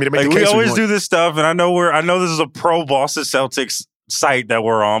 You want me to make the case? We always do this stuff, and I know this is a pro Boston Celtics site that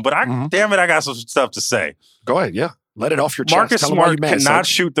we're on, but damn it, I got some stuff to say. Go ahead, yeah. Let it off your chest. Marcus Smart cannot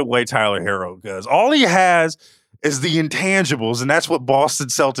shoot the way Tyler Hero does. All he has is the intangibles, and that's what Boston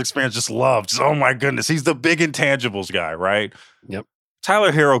Celtics fans just love. Just, oh my goodness, he's the big intangibles guy, right? Yep.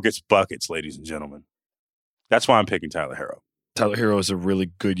 Tyler Hero gets buckets, ladies and gentlemen. That's why I'm picking Tyler Hero. Tyler Hero is a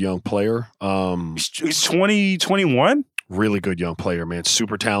really good young player. He's 20, 21? Really good young player, man.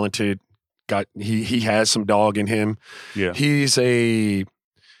 Super talented. He has some dog in him. Yeah. He's a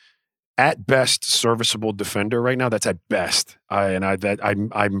at best serviceable defender right now. That's at best.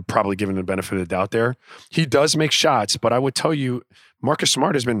 I'm probably giving the benefit of the doubt there. He does make shots, but I would tell you, Marcus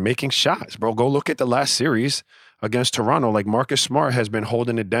Smart has been making shots, bro. Go look at the last series against Toronto. Like Marcus Smart has been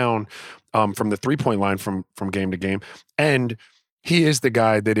holding it down from the 3-point line from game to game, and he is the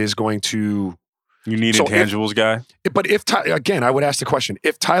guy that is going to. You need intangibles guy? But again, I would ask the question,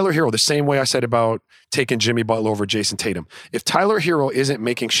 if Tyler Hero, the same way I said about taking Jimmy Butler over Jason Tatum, if Tyler Hero isn't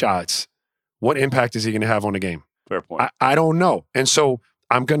making shots, what impact is he going to have on the game? Fair point. I don't know. And so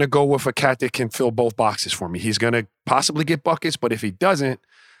I'm going to go with a cat that can fill both boxes for me. He's going to possibly get buckets, but if he doesn't,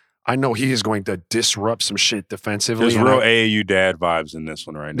 I know he is going to disrupt some shit defensively. There's real AAU dad vibes in this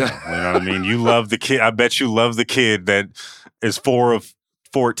one right now. You know what I mean? You love the kid. I bet you love the kid that is 4 of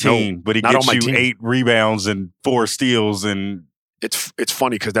 14, but he gets you team. 8 rebounds and 4 steals, and it's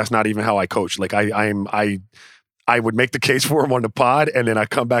funny because that's not even how I coach. Like I would make the case for him on the pod, and then I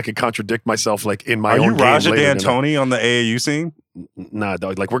come back and contradict myself like in my own game. Are you Raja D'Antoni on the AAU scene? Nah,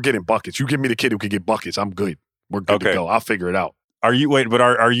 dog. Like we're getting buckets. You give me the kid who can get buckets, I'm good. We're good to go. I'll figure it out. Are you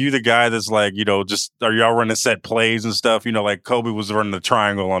are you the guy that's like, just are y'all running set plays and stuff? Like Kobe was running the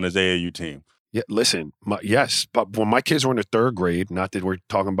triangle on his AAU team. Yeah, listen, yes, but when my kids were in the 3rd grade, not that we're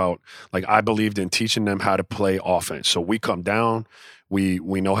talking about, like I believed in teaching them how to play offense. So we come down, we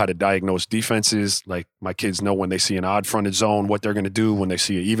know how to diagnose defenses. Like my kids know when they see an odd fronted zone, what they're going to do. When they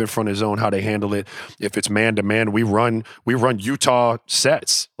see an even fronted zone, how they handle it. If it's man to man, we run Utah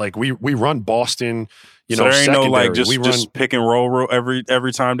sets. Like we run Boston. So there ain't no like just pick and roll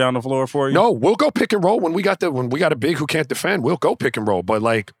every time down the floor for you? No, we'll go pick and roll when we got a big who can't defend. We'll go pick and roll, but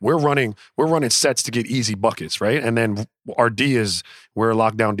like we're running sets to get easy buckets, right? And then our D is we're a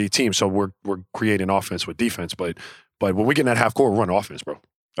lockdown D team, so we're creating offense with defense. But when we get in that half court, we run offense, bro.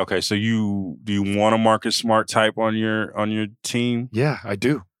 Okay, so do you want a Marcus Smart type on your team? Yeah, I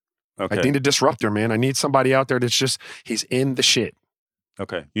do. Okay. I need a disruptor, man. I need somebody out there that's he's in the shit.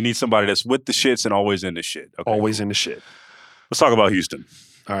 Okay. You need somebody that's with the shits and always in the shit. Okay. Always in the shit. Let's talk about Houston.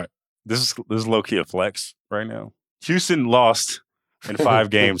 All right. This is low-key a flex right now. Houston lost in 5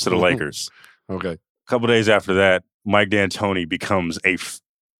 games to the Lakers. Okay. A couple days after that, Mike D'Antoni becomes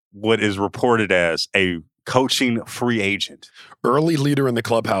what is reported as a coaching free agent. Early leader in the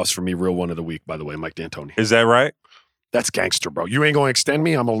clubhouse for me, real one of the week, by the way, Mike D'Antoni. Is that right? That's gangster, bro. You ain't going to extend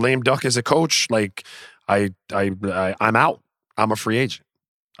me. I'm a lame duck as a coach. Like, I'm out. I'm a free agent.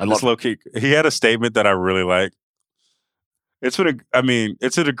 I love low-key. He had a statement that I really like. It's an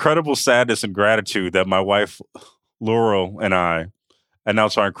incredible sadness and gratitude that my wife, Laurel, and I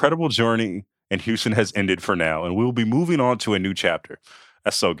announce our incredible journey in Houston has ended for now, and we'll be moving on to a new chapter.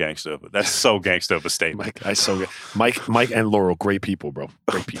 That's so gangster. That's so gangster of a statement. Mike and Laurel, great people, bro.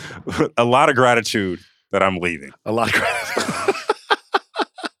 Great people. A lot of gratitude that I'm leaving. A lot of gratitude.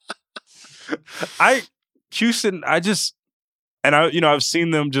 I've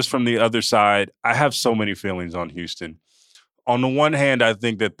seen them just from the other side. I have so many feelings on Houston. On the one hand, I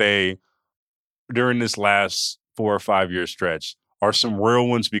think that they, during this last 4 or 5 year stretch, are some real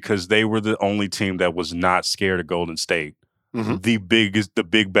ones because they were the only team that was not scared of Golden State, the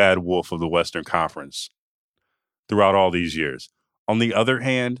big bad wolf of the Western Conference throughout all these years. On the other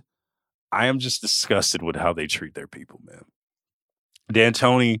hand, I am just disgusted with how they treat their people, man.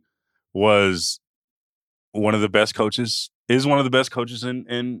 D'Antoni was one of the best coaches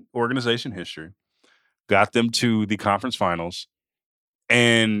in organization history. Got them to the conference finals,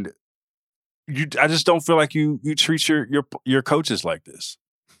 and I just don't feel like you treat your coaches like this.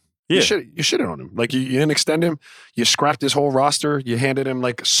 Yeah. You shit on him. Like you didn't extend him. You scrapped his whole roster. You handed him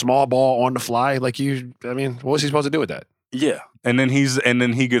like small ball on the fly. Like what was he supposed to do with that? Yeah, and then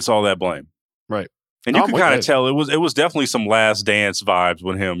he gets all that blame. Right. And you can kind of tell it was definitely some Last Dance vibes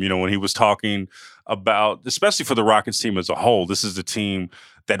with him, when he was talking about, especially for the Rockets team as a whole, this is the team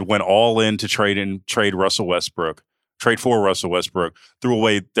that went all in to trade Russell Westbrook, trade for Russell Westbrook, threw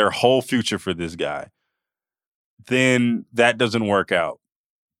away their whole future for this guy. Then that doesn't work out.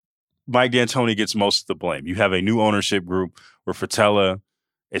 Mike D'Antoni gets most of the blame. You have a new ownership group where Fratello,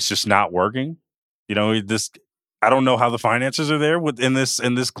 it's just not working. I don't know how the finances are there in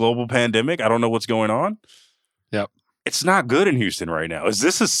this global pandemic. I don't know what's going on. Yep. It's not good in Houston right now. Is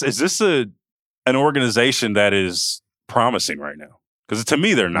this an organization that is promising right now? Because to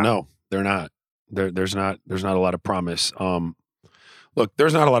me, they're not. No, they're not. There's not a lot of promise. Look,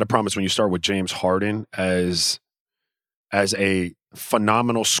 there's not a lot of promise when you start with James Harden as a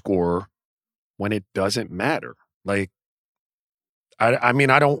phenomenal scorer when it doesn't matter. Like, I mean,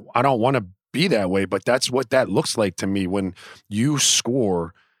 I don't want to be that way, but that's what that looks like to me when you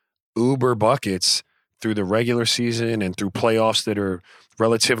score uber buckets through the regular season and through playoffs that are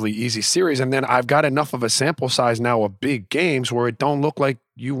relatively easy series. And then I've got enough of a sample size now of big games where it don't look like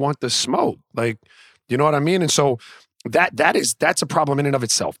you want the smoke. Like, you know what I mean? And so that's a problem in and of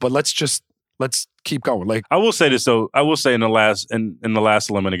itself. But let's keep going. Like, I will say this though. I will say in the last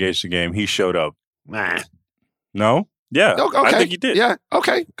elimination game, he showed up. Nah. No? Yeah. Okay. I think he did. Yeah.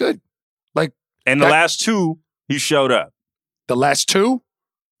 Okay. Good. Like, and the last two, he showed up. The last two?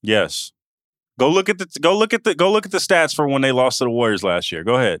 Yes. Go look at the stats for when they lost to the Warriors last year.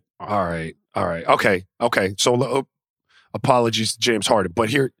 Go ahead. All right. Okay. So apologies to James Harden, but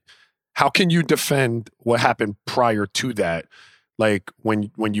here, how can you defend what happened prior to that? Like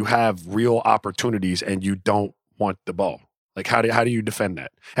when you have real opportunities and you don't want the ball, like how do you defend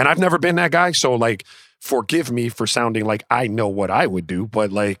that? And I've never been that guy, so like forgive me for sounding like I know what I would do, but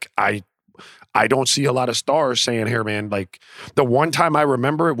like I don't see a lot of stars saying, here, man, like the one time I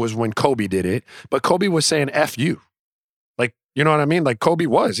remember it was when Kobe did it, but Kobe was saying F you. Like, you know what I mean? Like Kobe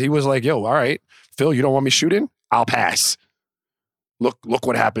he was like, yo, all right, Phil, you don't want me shooting? I'll pass. Look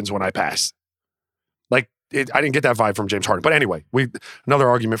what happens when I pass. Like, I didn't get that vibe from James Harden. But anyway, another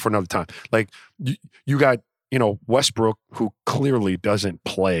argument for another time. Like, you got, Westbrook, who clearly doesn't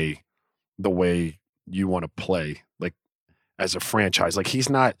play the way you want to play, like, as a franchise. Like, he's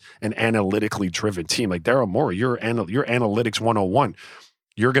not an analytically driven team. Like, Daryl Morey, you're analytics 101.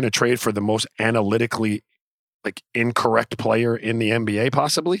 You're going to trade for the most analytically, like, incorrect player in the NBA,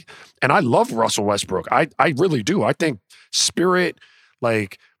 possibly. And I love Russell Westbrook. I really do. I think spirit,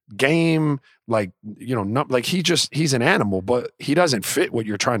 like, game, like, like he's an animal, but he doesn't fit what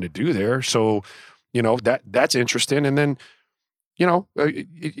you're trying to do there. So, that's interesting. And then, you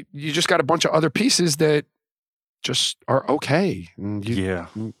just got a bunch of other pieces that just are okay. And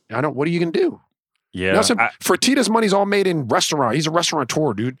what are you going to do? Yeah. Fertitta's money's all made in restaurant. He's a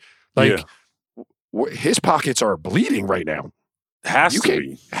restaurateur, dude. Like, his pockets are bleeding right now. Has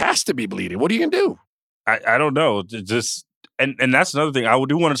to be bleeding. What are you going to do? I don't know. Just and that's another thing. I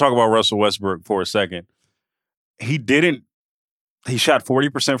do want to talk about Russell Westbrook for a second. He shot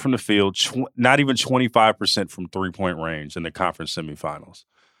 40% from the field, not even 25% from three-point range in the conference semifinals.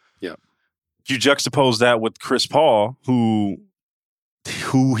 Yeah. You juxtapose that with Chris Paul, who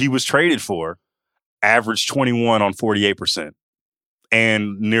he was traded for, averaged 21 on 48%,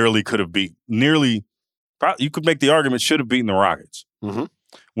 and you could make the argument should have beaten the Rockets. Mm-hmm.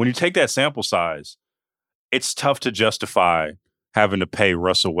 When you take that sample size, it's tough to justify having to pay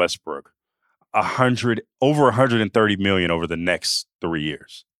Russell Westbrook over $130 million over the next 3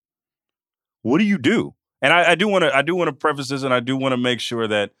 years. What do you do? And I do want to preface this, and I do want to make sure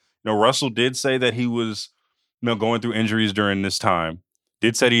that Russell did say that he was going through injuries during this time.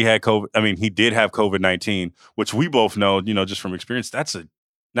 Did say he had COVID. I mean, he did have COVID-19, which we both know, just from experience. That's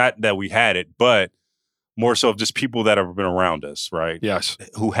not that we had it, but more so of just people that have been around us, right? Yes,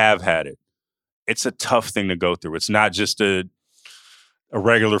 who have had it. It's a tough thing to go through. It's not just a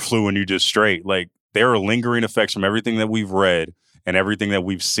regular flu and you just straight. Like, there are lingering effects from everything that we've read and everything that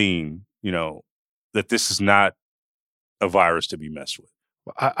we've seen, that this is not a virus to be messed with.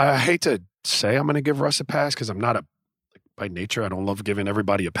 I hate to say I'm going to give Russ a pass because I'm not by nature, I don't love giving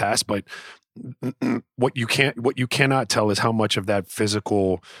everybody a pass, but what you cannot tell is how much of that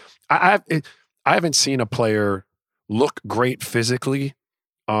physical, I haven't seen a player look great physically,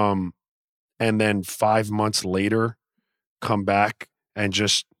 and then 5 months later come back and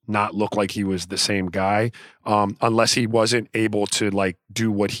just not look like he was the same guy, unless he wasn't able to like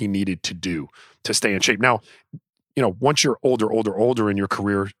do what he needed to do to stay in shape. Now, once you're older in your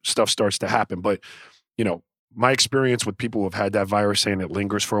career, stuff starts to happen. But, my experience with people who have had that virus saying it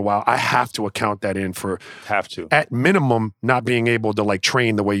lingers for a while, I have to account that in for at minimum not being able to like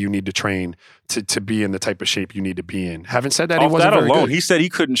train the way you need to train to be in the type of shape you need to be in. Having said that, he wasn't very good. He said he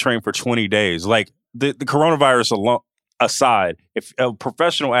couldn't train for 20 days. Like the coronavirus aside, if a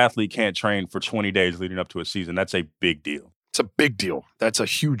professional athlete can't train for 20 days leading up to a season, that's a big deal. It's a big deal. That's a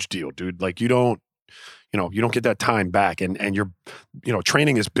huge deal, dude. Like you don't get that time back, and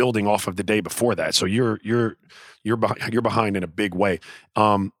training is building off of the day before that. So you're behind in a big way.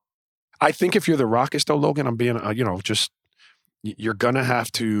 I think if you're the Rockets, though, Logan, I'm being you're gonna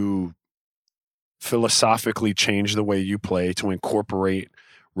have to philosophically change the way you play to incorporate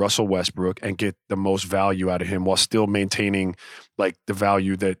Russell Westbrook and get the most value out of him while still maintaining like the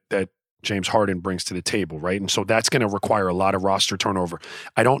value that James Harden brings to the table, right? And so that's going to require a lot of roster turnover.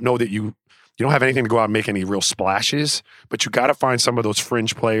 I don't know that you don't have anything to go out and make any real splashes, but you got to find some of those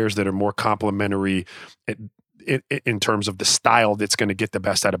fringe players that are more complementary in terms of the style that's going to get the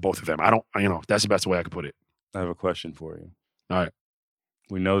best out of both of them. That's the best way I could put it. I have a question for you. All right.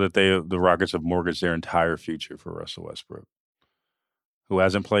 We know that the Rockets have mortgaged their entire future for Russell Westbrook, who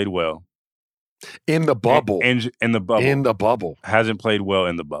hasn't played well. In the bubble. In the bubble. In the bubble. Hasn't played well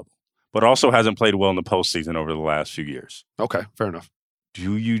in the bubble, but also hasn't played well in the postseason over the last few years. Okay, fair enough.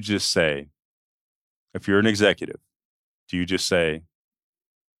 Do you just say, if you're an executive, do you just say,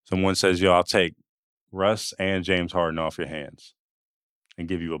 someone says, yo, I'll take Russ and James Harden off your hands and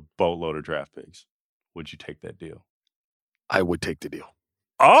give you a boatload of draft picks? Would you take that deal? I would take the deal.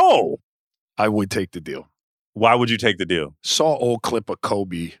 Oh! I would take the deal. Why would you take the deal? Saw an old clip of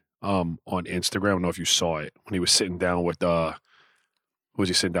Kobe on Instagram. I don't know if you saw it, when he was sitting down with who was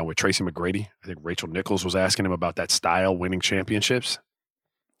he sitting down with? Tracy McGrady. I think Rachel Nichols was asking him about that style, winning championships.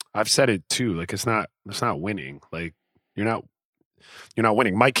 I've said it too. Like it's not winning. Like you're not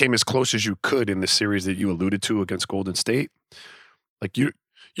winning. Mike came as close as you could in the series that you alluded to against Golden State. Like you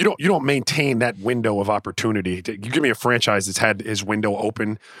don't maintain that window of opportunity. You give me a franchise that's had his window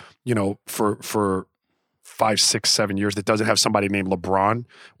open, for 5, 6, 7 years that doesn't have somebody named LeBron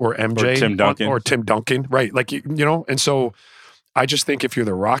or MJ or Tim Duncan, right? Like and so I just think if you're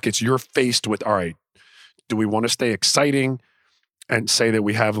the Rockets, you're faced with, all right, do we want to stay exciting and say that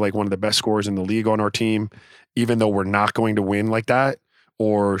we have like one of the best scorers in the league on our team, even though we're not going to win like that?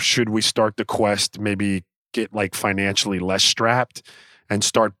 Or should we start the quest, maybe get like financially less strapped and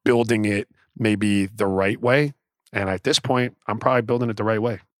start building it maybe the right way? And at this point, I'm probably building it the right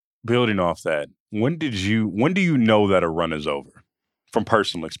way. Building off that, when do you know that a run is over from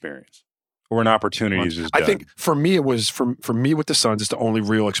personal experience or an opportunity is just done? I think for me, it was for me with the Suns, it's the only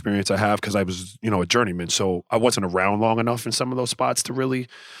real experience I have because I was, a journeyman. So I wasn't around long enough in some of those spots to really,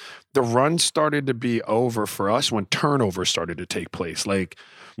 the run started to be over for us when turnover started to take place, like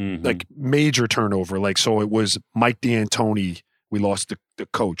major turnover. Like, so it was Mike D'Antoni. We lost the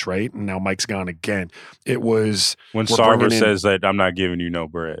coach, right? And now Mike's gone again. It was when Sarver says that I'm not giving you no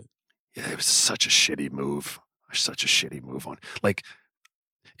bread. Yeah, it was such a shitty move. Such a shitty move on. Like,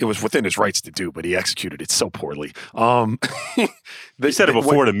 it was within his rights to do, but he executed it so poorly. They said it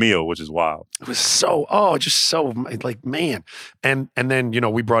before the meal, which is wild. It was just so like, man. And then,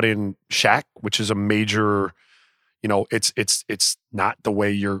 we brought in Shaq, which is a major, it's not the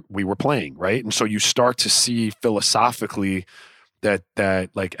way we were playing, right? And so you start to see philosophically that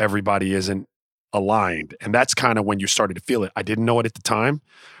like everybody isn't aligned. And that's kind of when you started to feel it. I didn't know it at the time.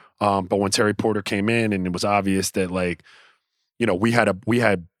 But when Terry Porter came in and it was obvious that like, we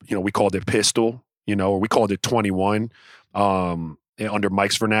called it pistol, or we called it 21. Under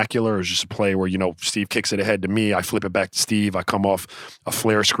Mike's vernacular, it was just a play where, Steve kicks it ahead to me. I flip it back to Steve. I come off a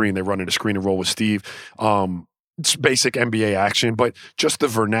flare screen. They run into screen and roll with Steve. It's basic NBA action, but just the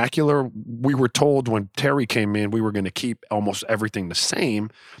vernacular. We were told when Terry came in, we were going to keep almost everything the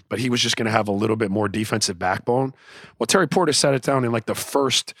same, but he was just going to have a little bit more defensive backbone. Well, Terry Porter sat it down in like the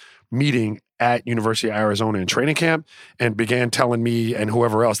first meeting at University of Arizona in training camp and began telling me and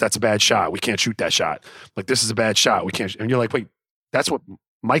whoever else, that's a bad shot. We can't shoot that shot. Like, this is a bad shot. We can't. And you're like, wait, that's what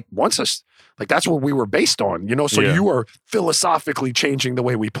Mike wants us. Like, that's what we were based on, So you are philosophically changing the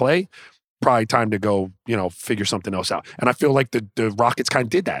way we play. Probably time to go, figure something else out. And I feel like the Rockets kind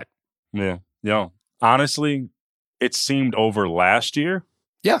of did that. Yeah. Honestly, it seemed over last year.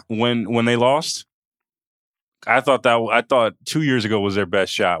 Yeah. When they lost. I thought 2 years ago was their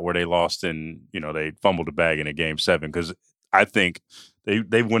best shot where they lost and, they fumbled the bag in a game 7 because I think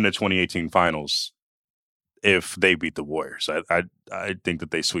they win the 2018 finals if they beat the Warriors. I think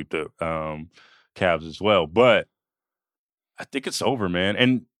that they sweep the Cavs as well. But I think it's over, man.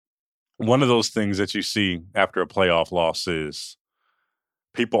 And one of those things that you see after a playoff loss is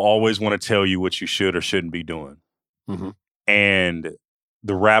people always want to tell you what you should or shouldn't be doing. Mm-hmm. And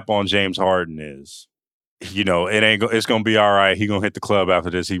the rap on James Harden is, it's going to be all right. He's going to hit the club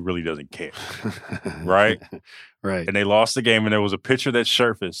after this. He really doesn't care. Right? Right. And they lost the game, and there was a picture that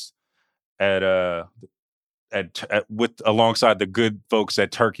surfaced alongside the good folks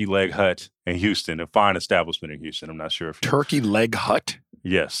at Turkey Leg Hut in Houston, a fine establishment in Houston. I'm not sure if Turkey Leg Hut?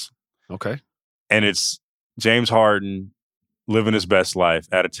 Yes. Okay. And it's James Harden living his best life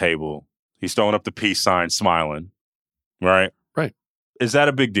at a table. He's throwing up the peace sign, smiling. Right? Right. Is that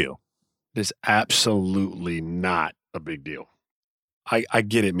a big deal? It's absolutely not a big deal. I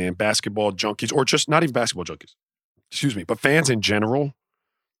get it, man. Basketball junkies, or just not even basketball junkies, excuse me, but fans in general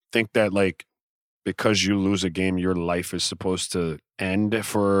think that, like, because you lose a game, your life is supposed to end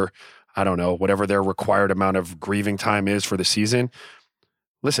for, I don't know, whatever their required amount of grieving time is for the season.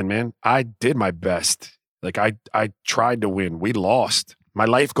 Listen, man, I did my best. Like, I tried to win. We lost. My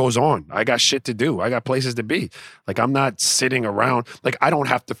life goes on. I got shit to do. I got places to be. Like, I'm not sitting around. Like, I don't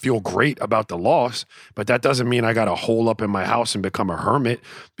have to feel great about the loss, but that doesn't mean I got to hole up in my house and become a hermit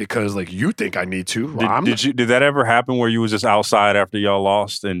because, like, you think I need to. Did that ever happen where you was just outside after y'all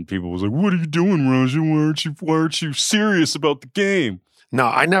lost and people was like, "What are you doing, Raja? Why aren't you serious about the game?" No,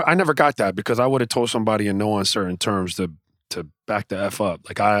 I never got that because I would have told somebody in no uncertain terms to back the F up.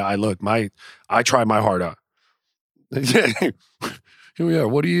 Like, I tried my heart out. Yeah,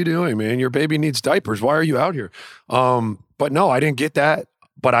 what are you doing, man? Your baby needs diapers. Why are you out here? But no, I didn't get that.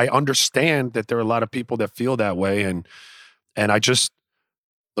 But I understand that there are a lot of people that feel that way. And I just,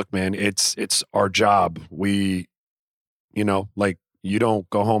 look, man, it's our job. We, like, you don't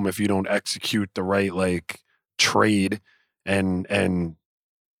go home if you don't execute the right, like, trade and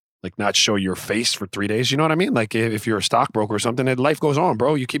like, not show your face for 3 days. You know what I mean? Like, if you're a stockbroker or something, then life goes on,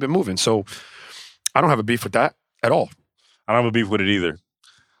 bro. You keep it moving. So I don't have a beef with that at all. I don't have a beef with it either.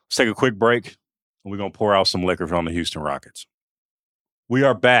 Let's take a quick break, and we're going to pour out some liquor from the Houston Rockets. We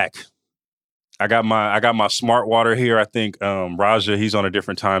are back. I got my smart water here. I think Raja, he's on a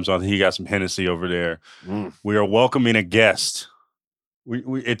different time zone. He got some Hennessy over there. We are welcoming a guest.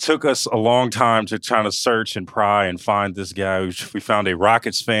 It took us a long time to try to search and pry and find this guy. We found a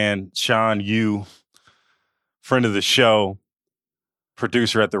Rockets fan, Sean Yu, friend of the show,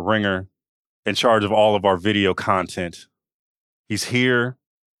 producer at The Ringer, in charge of all of our video content. He's here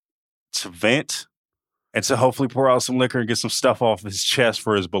to vent and to hopefully pour out some liquor and get some stuff off his chest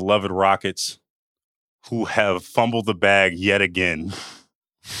for his beloved Rockets, who have fumbled the bag yet again.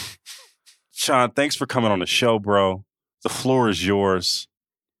 Sean, thanks for coming on the show, bro. The floor is yours.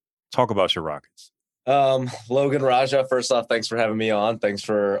 Talk about your Rockets. Logan, Raja, first off, thanks for having me on. Thanks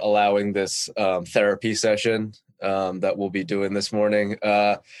for allowing this therapy session that we'll be doing this morning.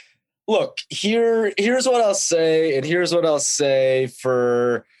 Look, here's what I'll say, and here's what I'll say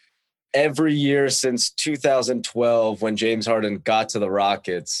for every year since 2012 when James Harden got to the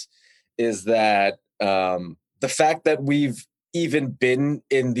Rockets, is that the fact that we've even been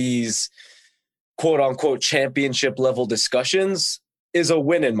in these quote-unquote championship-level discussions is a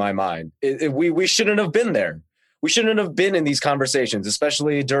win in my mind. We shouldn't have been there. We shouldn't have been in these conversations,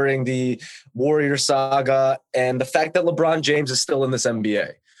 especially during the Warrior saga and the fact that LeBron James is still in this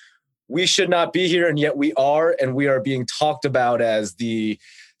NBA. We should not be here, and yet we are, and we are being talked about as the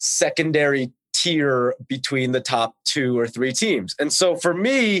secondary tier between the top 2 or 3 teams. And so for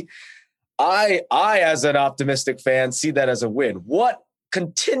me, I as an optimistic fan, see that as a win. What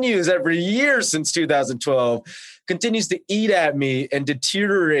continues every year since 2012, continues to eat at me and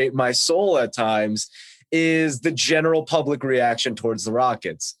deteriorate my soul at times, is the general public reaction towards the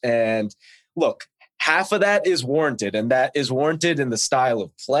Rockets. And look, half of that is warranted, and that is warranted in the style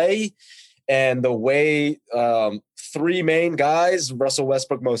of play and the way 3 main guys, Russell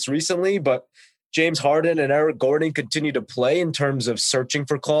Westbrook most recently, but James Harden and Eric Gordon continue to play in terms of searching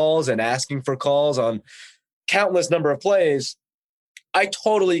for calls and asking for calls on countless number of plays. I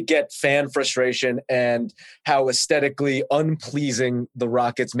totally get fan frustration and how aesthetically unpleasing the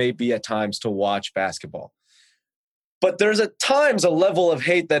Rockets may be at times to watch basketball. But there's at times a level of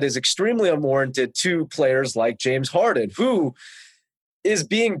hate that is extremely unwarranted to players like James Harden, who is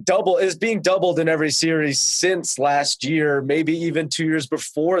being doubled in every series since last year, maybe even 2 years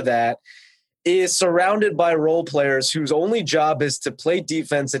before that, is surrounded by role players whose only job is to play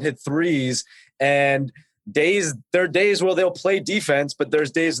defense and hit threes. And there are days where they'll play defense, but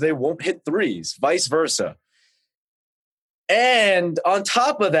there's days they won't hit threes, vice versa. And on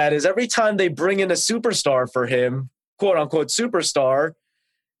top of that is every time they bring in a superstar for him, quote unquote superstar,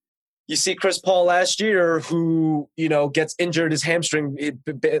 you see Chris Paul last year who, gets injured, his hamstring,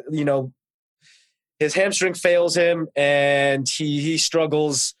 his hamstring fails him, and he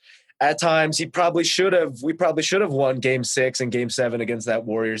struggles at times. We probably should have won Game 6 and Game 7 against that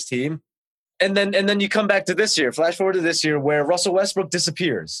Warriors team. And then you come back to this year, flash forward to this year, where Russell Westbrook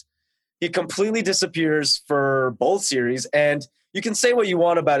disappears. He completely disappears for both series, and you can say what you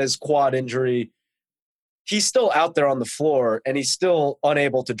want about his quad injury. He's still out there on the floor, and he's still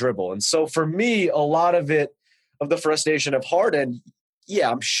unable to dribble. And so for me, a lot of the frustration of Harden, yeah,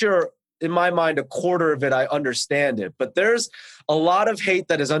 I'm sure in my mind, a quarter of it, I understand it. But there's a lot of hate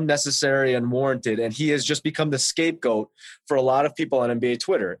that is unnecessary and warranted, and he has just become the scapegoat for a lot of people on NBA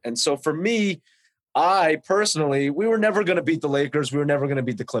Twitter. And so for me, I personally, we were never going to beat the Lakers. We were never going to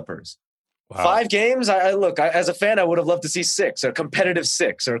beat the Clippers. Wow. 5 games, I as a fan, I would have loved to see 6 or competitive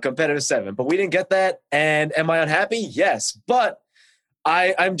 6 or competitive 7, but we didn't get that. And am I unhappy? Yes. But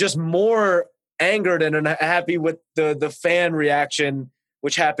I'm just more angered and unhappy with the fan reaction,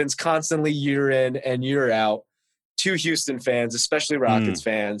 which happens constantly year in and year out to Houston fans, especially Rockets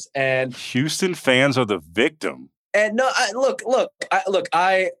fans. And Houston fans are the victim. And no,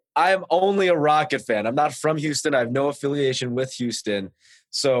 I'm only a Rocket fan. I'm not from Houston. I have no affiliation with Houston.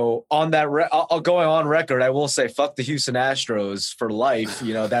 So on that, I'll go on record. I will say, fuck the Houston Astros for life.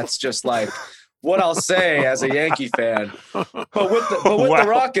 You know, that's just like what I'll say as a Yankee fan. But with the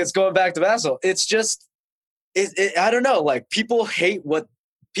Rockets, going back to basketball, it's just, I don't know. Like people hate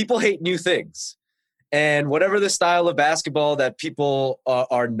new things, and whatever the style of basketball that people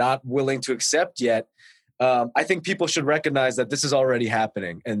are not willing to accept yet. I think people should recognize that this is already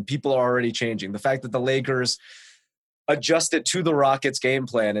happening and people are already changing. The fact that the Lakers adjusted to the Rockets game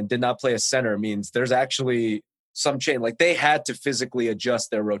plan and did not play a center means there's actually some change. Like they had to physically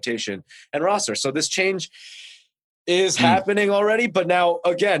adjust their rotation and roster. So this change is happening already. But now,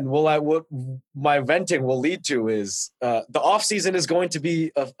 again, what my venting will lead to is the offseason is going to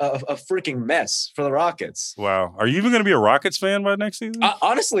be a freaking mess for the Rockets. Wow. Are you even going to be a Rockets fan by next season?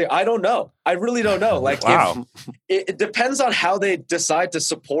 Honestly, I don't know. I really don't know. Like, wow. It depends on how they decide to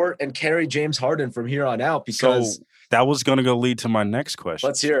support and carry James Harden from here on out, because so that was going to go lead to my next question.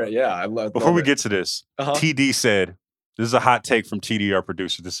 Let's hear it. Yeah. Before we get to this, TD said, this is a hot take from TD, our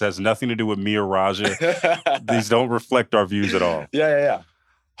producer. This has nothing to do with me or Raja. These don't reflect our views at all. Yeah.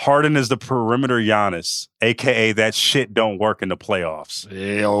 Harden is the perimeter Giannis, a.k.a. that shit don't work in the playoffs.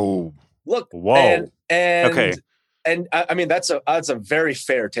 Yo. Look. Whoa. And okay. And I mean, that's a very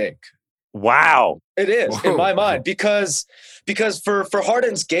fair take. Wow. It is, in my mind, because for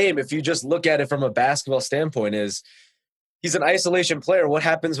Harden's game, if you just look at it from a basketball standpoint, is he's an isolation player. What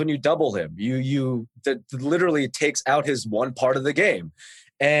happens when you double him? That literally takes out his one part of the game.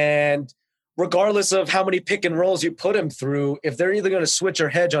 And regardless of how many pick and rolls you put him through, if they're either going to switch or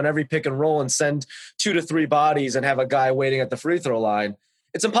hedge on every pick and roll and send 2 to 3 bodies and have a guy waiting at the free throw line,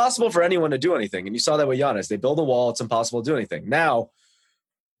 it's impossible for anyone to do anything. And you saw that with Giannis. They build a wall. It's impossible to do anything. Now,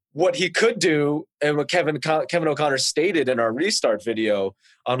 what he could do, and what Kevin O'Connor stated in our restart video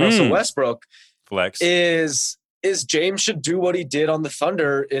on Russell Westbrook, flex, is James should do what he did on the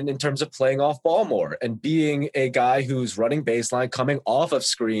Thunder in terms of playing off ball more and being a guy who's running baseline, coming off of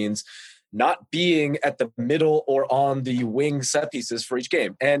screens, not being at the middle or on the wing set pieces for each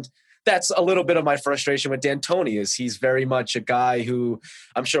game. And that's a little bit of my frustration with D'Antoni, is he's very much a guy who,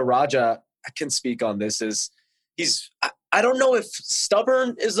 I'm sure Raja can speak on this, is I don't know if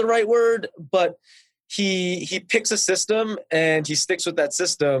stubborn is the right word, but he picks a system and he sticks with that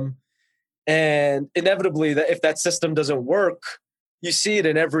system. And inevitably, that if that system doesn't work, you see it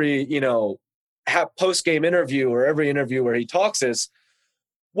in every, post-game interview or every interview where he talks is,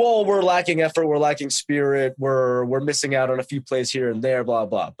 well, we're lacking effort, we're lacking spirit, we're missing out on a few plays here and there, blah,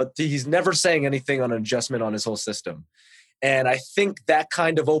 blah. But he's never saying anything on an adjustment on his whole system. And I think that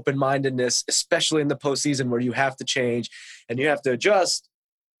kind of open-mindedness, especially in the postseason where you have to change and you have to adjust,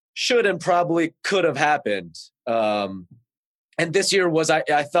 should and probably could have happened. And this year was,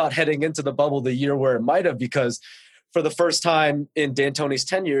 I thought, heading into the bubble, the year where it might have, because for the first time in D'Antoni's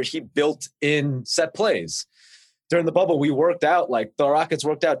tenure, he built in set plays. During the bubble, the Rockets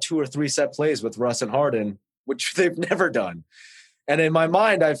worked out 2 or 3 set plays with Russ and Harden, which they've never done. And in my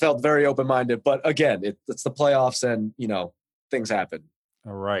mind, I felt very open-minded. But again, it's the playoffs and, things happen.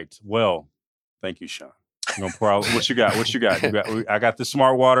 All right. Well, thank you, Sean. What you got? I got the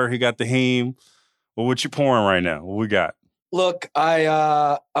smart water. He got the heme. Well, what you pouring right now? What we got? Look,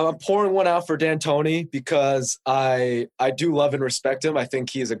 I'm pouring one out for D'Antoni because I do love and respect him. I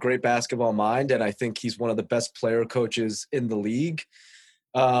think he is a great basketball mind, and I think he's one of the best player coaches in the league.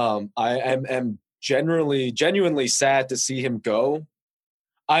 I am genuinely sad to see him go.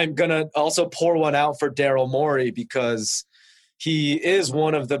 I'm going to also pour one out for Daryl Morey because he is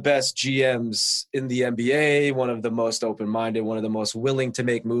one of the best GMs in the NBA, one of the most open-minded, one of the most willing to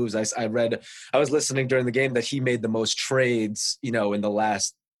make moves. I was listening during the game that he made the most trades, in the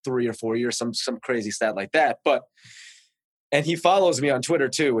last 3 or 4 years, some crazy stat like that. And he follows me on Twitter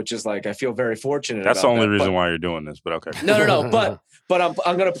too, which is like, I feel very fortunate. That's the only that. reason why you're doing this, but okay. No. But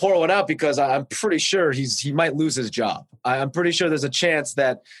I'm going to pour one out because I'm pretty sure he might lose his job. I'm pretty sure there's a chance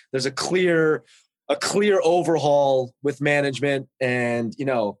that there's a clear overhaul with management. And,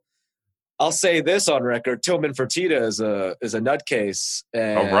 I'll say this on record, Tillman Fertitta is a nutcase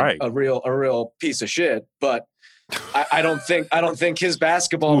and a real piece of shit, but I don't think his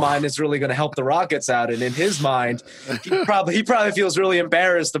basketball mind is really going to help the Rockets out. And in his mind, he probably feels really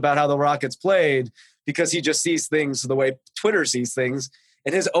embarrassed about how the Rockets played because he just sees things the way Twitter sees things.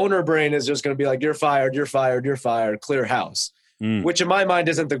 And his owner brain is just going to be like, you're fired, clear house, which in my mind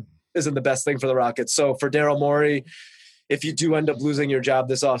isn't the best thing for the Rockets. So for Daryl Morey, if you do end up losing your job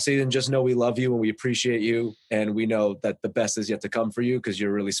this offseason, just know we love you and we appreciate you. And we know that the best is yet to come for you because you're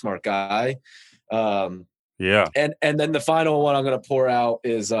a really smart guy. Yeah. And then the final one I'm going to pour out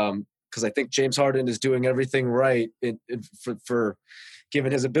is because I think James Harden is doing everything right for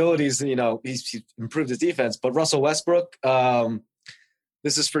given his abilities. He's improved his defense. But Russell Westbrook,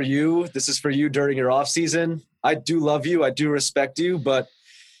 this is for you. This is for you during your offseason. I do love you. I do respect you. But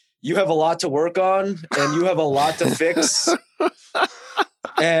you have a lot to work on and you have a lot to fix.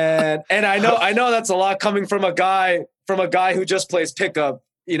 and I know that's a lot coming from a guy who just plays pickup,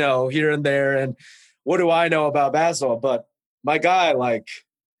 here and there. And what do I know about basketball? But my guy, like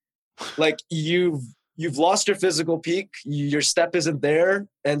you've lost your physical peak. Your step isn't there.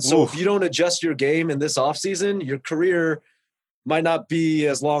 And so if you don't adjust your game in this offseason, your career might not be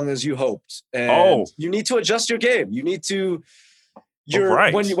as long as you hoped. And you need to adjust your game. You need to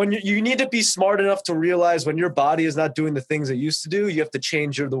you need to be smart enough to realize when your body is not doing the things it used to do, you have to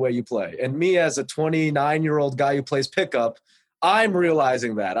change the way you play. And me as a 29-year-old guy who plays pickup, I'm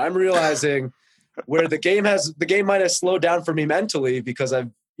realizing that. I'm realizing where the game might have slowed down for me mentally because I've,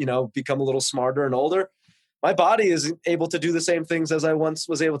 become a little smarter and older. My body is able to do the same things as I once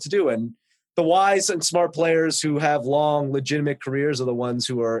was able to do. And the wise and smart players who have long, legitimate careers are the ones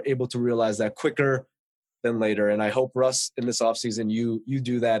who are able to realize that quicker than later. And I hope, Russ, in this offseason, you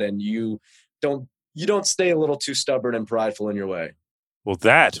do that and you don't stay a little too stubborn and prideful in your way. Well,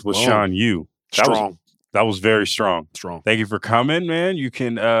 that was Sean Yu. Strong. That was very strong. Strong. Thank you for coming, man. You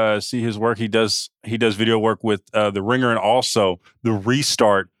can see his work. He does video work with The Ringer and also The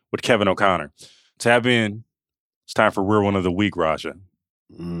Restart with Kevin O'Connor. Tap in. It's time for Real One of the Week, Raja.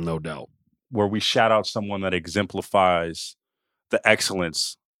 No doubt. Where we shout out someone that exemplifies the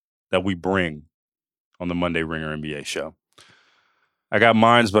excellence that we bring on the Monday Ringer NBA show. I got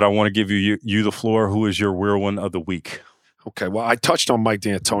mines, but I want to give you the floor. Who is your Real One of the Week? Okay, well, I touched on Mike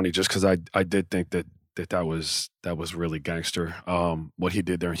D'Antoni just because I did think that was really gangster, what he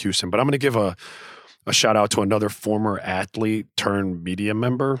did there in Houston. But I'm going to give a shout out to another former athlete turned media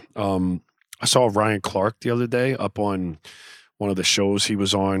member. I saw Ryan Clark the other day up on one of the shows he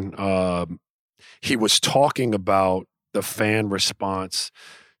was on. He was talking about the fan response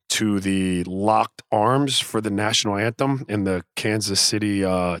to the locked arms for the national anthem in the Kansas City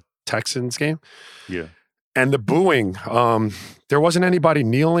Texans game. Yeah. And the booing, there wasn't anybody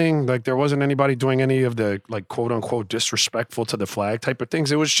kneeling, like there wasn't anybody doing any of the like quote unquote disrespectful to the flag type of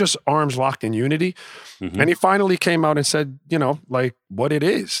things. It was just arms locked in unity. Mm-hmm. And he finally came out and said, like what it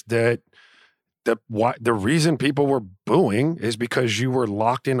is that the reason people were booing is because you were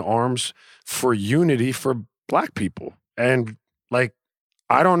locked in arms for unity for Black people. And like,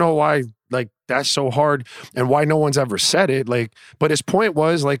 I don't know why like that's so hard and why no one's ever said it. Like, but his point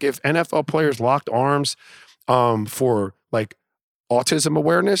was like if NFL players locked arms for like autism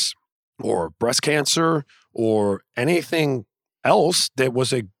awareness or breast cancer or anything else that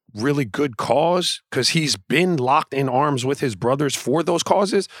was a really good cause, because he's been locked in arms with his brothers for those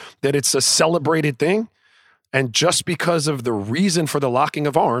causes, that it's a celebrated thing. And just because of the reason for the locking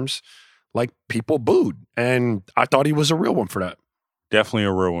of arms, like people booed. And I thought he was a real one for that. Definitely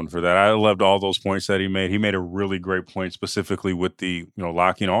a real one for that. I loved all those points that he made. He made a really great point specifically with the,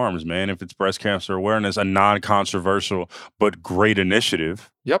 locking arms, man. If it's breast cancer awareness, a non-controversial but great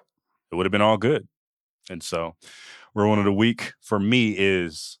initiative. Yep. It would have been all good. And so, real one of the week for me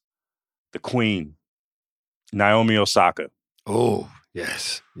is the Queen, Naomi Osaka. Oh,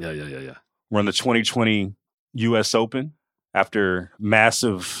 yes. Yeah. Won the 2020 U.S. Open after a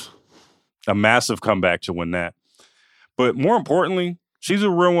massive comeback to win that. But more importantly, she's a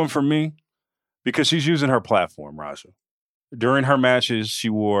real one for me because she's using her platform, Raja. During her matches, she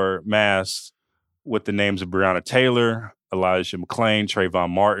wore masks with the names of Breonna Taylor, Elijah McClain, Trayvon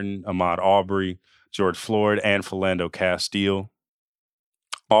Martin, Ahmaud Arbery, George Floyd, and Philando Castile.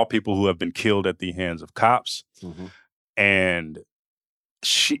 All people who have been killed at the hands of cops. Mm-hmm. And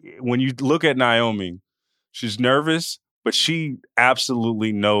when you look at Naomi, she's nervous, but she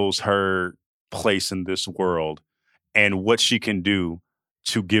absolutely knows her place in this world and what she can do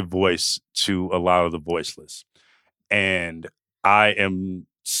to give voice to a lot of the voiceless. And I am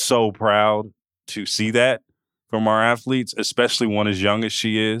so proud to see that from our athletes, especially one as young as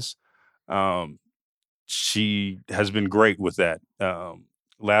she is. She has been great with that.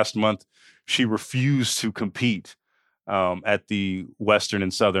 Last month, she refused to compete at the Western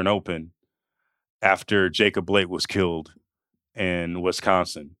and Southern Topen after Jacob Blake was killed in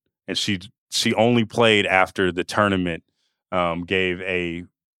Wisconsin. And she only played after the tournament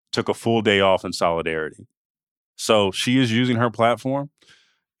took a full day off in solidarity. So she is using her platform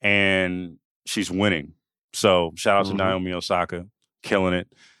and she's winning. So shout out to Naomi Osaka, killing it.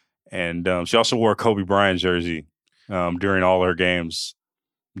 And she also wore a Kobe Bryant jersey during all her games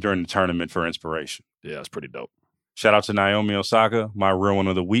during the tournament for inspiration. Yeah, that's pretty dope. Shout out to Naomi Osaka, my real one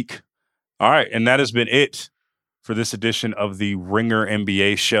of the week. All right, and that has been it for this edition of the Ringer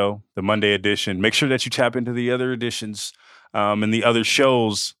NBA show, the Monday edition. Make sure that you tap into the other editions and the other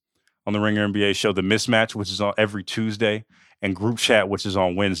shows on the Ringer NBA show, The Mismatch, which is on every Tuesday, and Group Chat, which is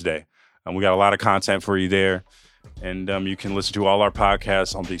on Wednesday. We got a lot of content for you there. And you can listen to all our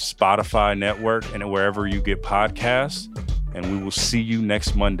podcasts on the Spotify network and wherever you get podcasts. And we will see you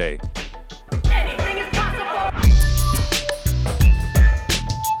next Monday.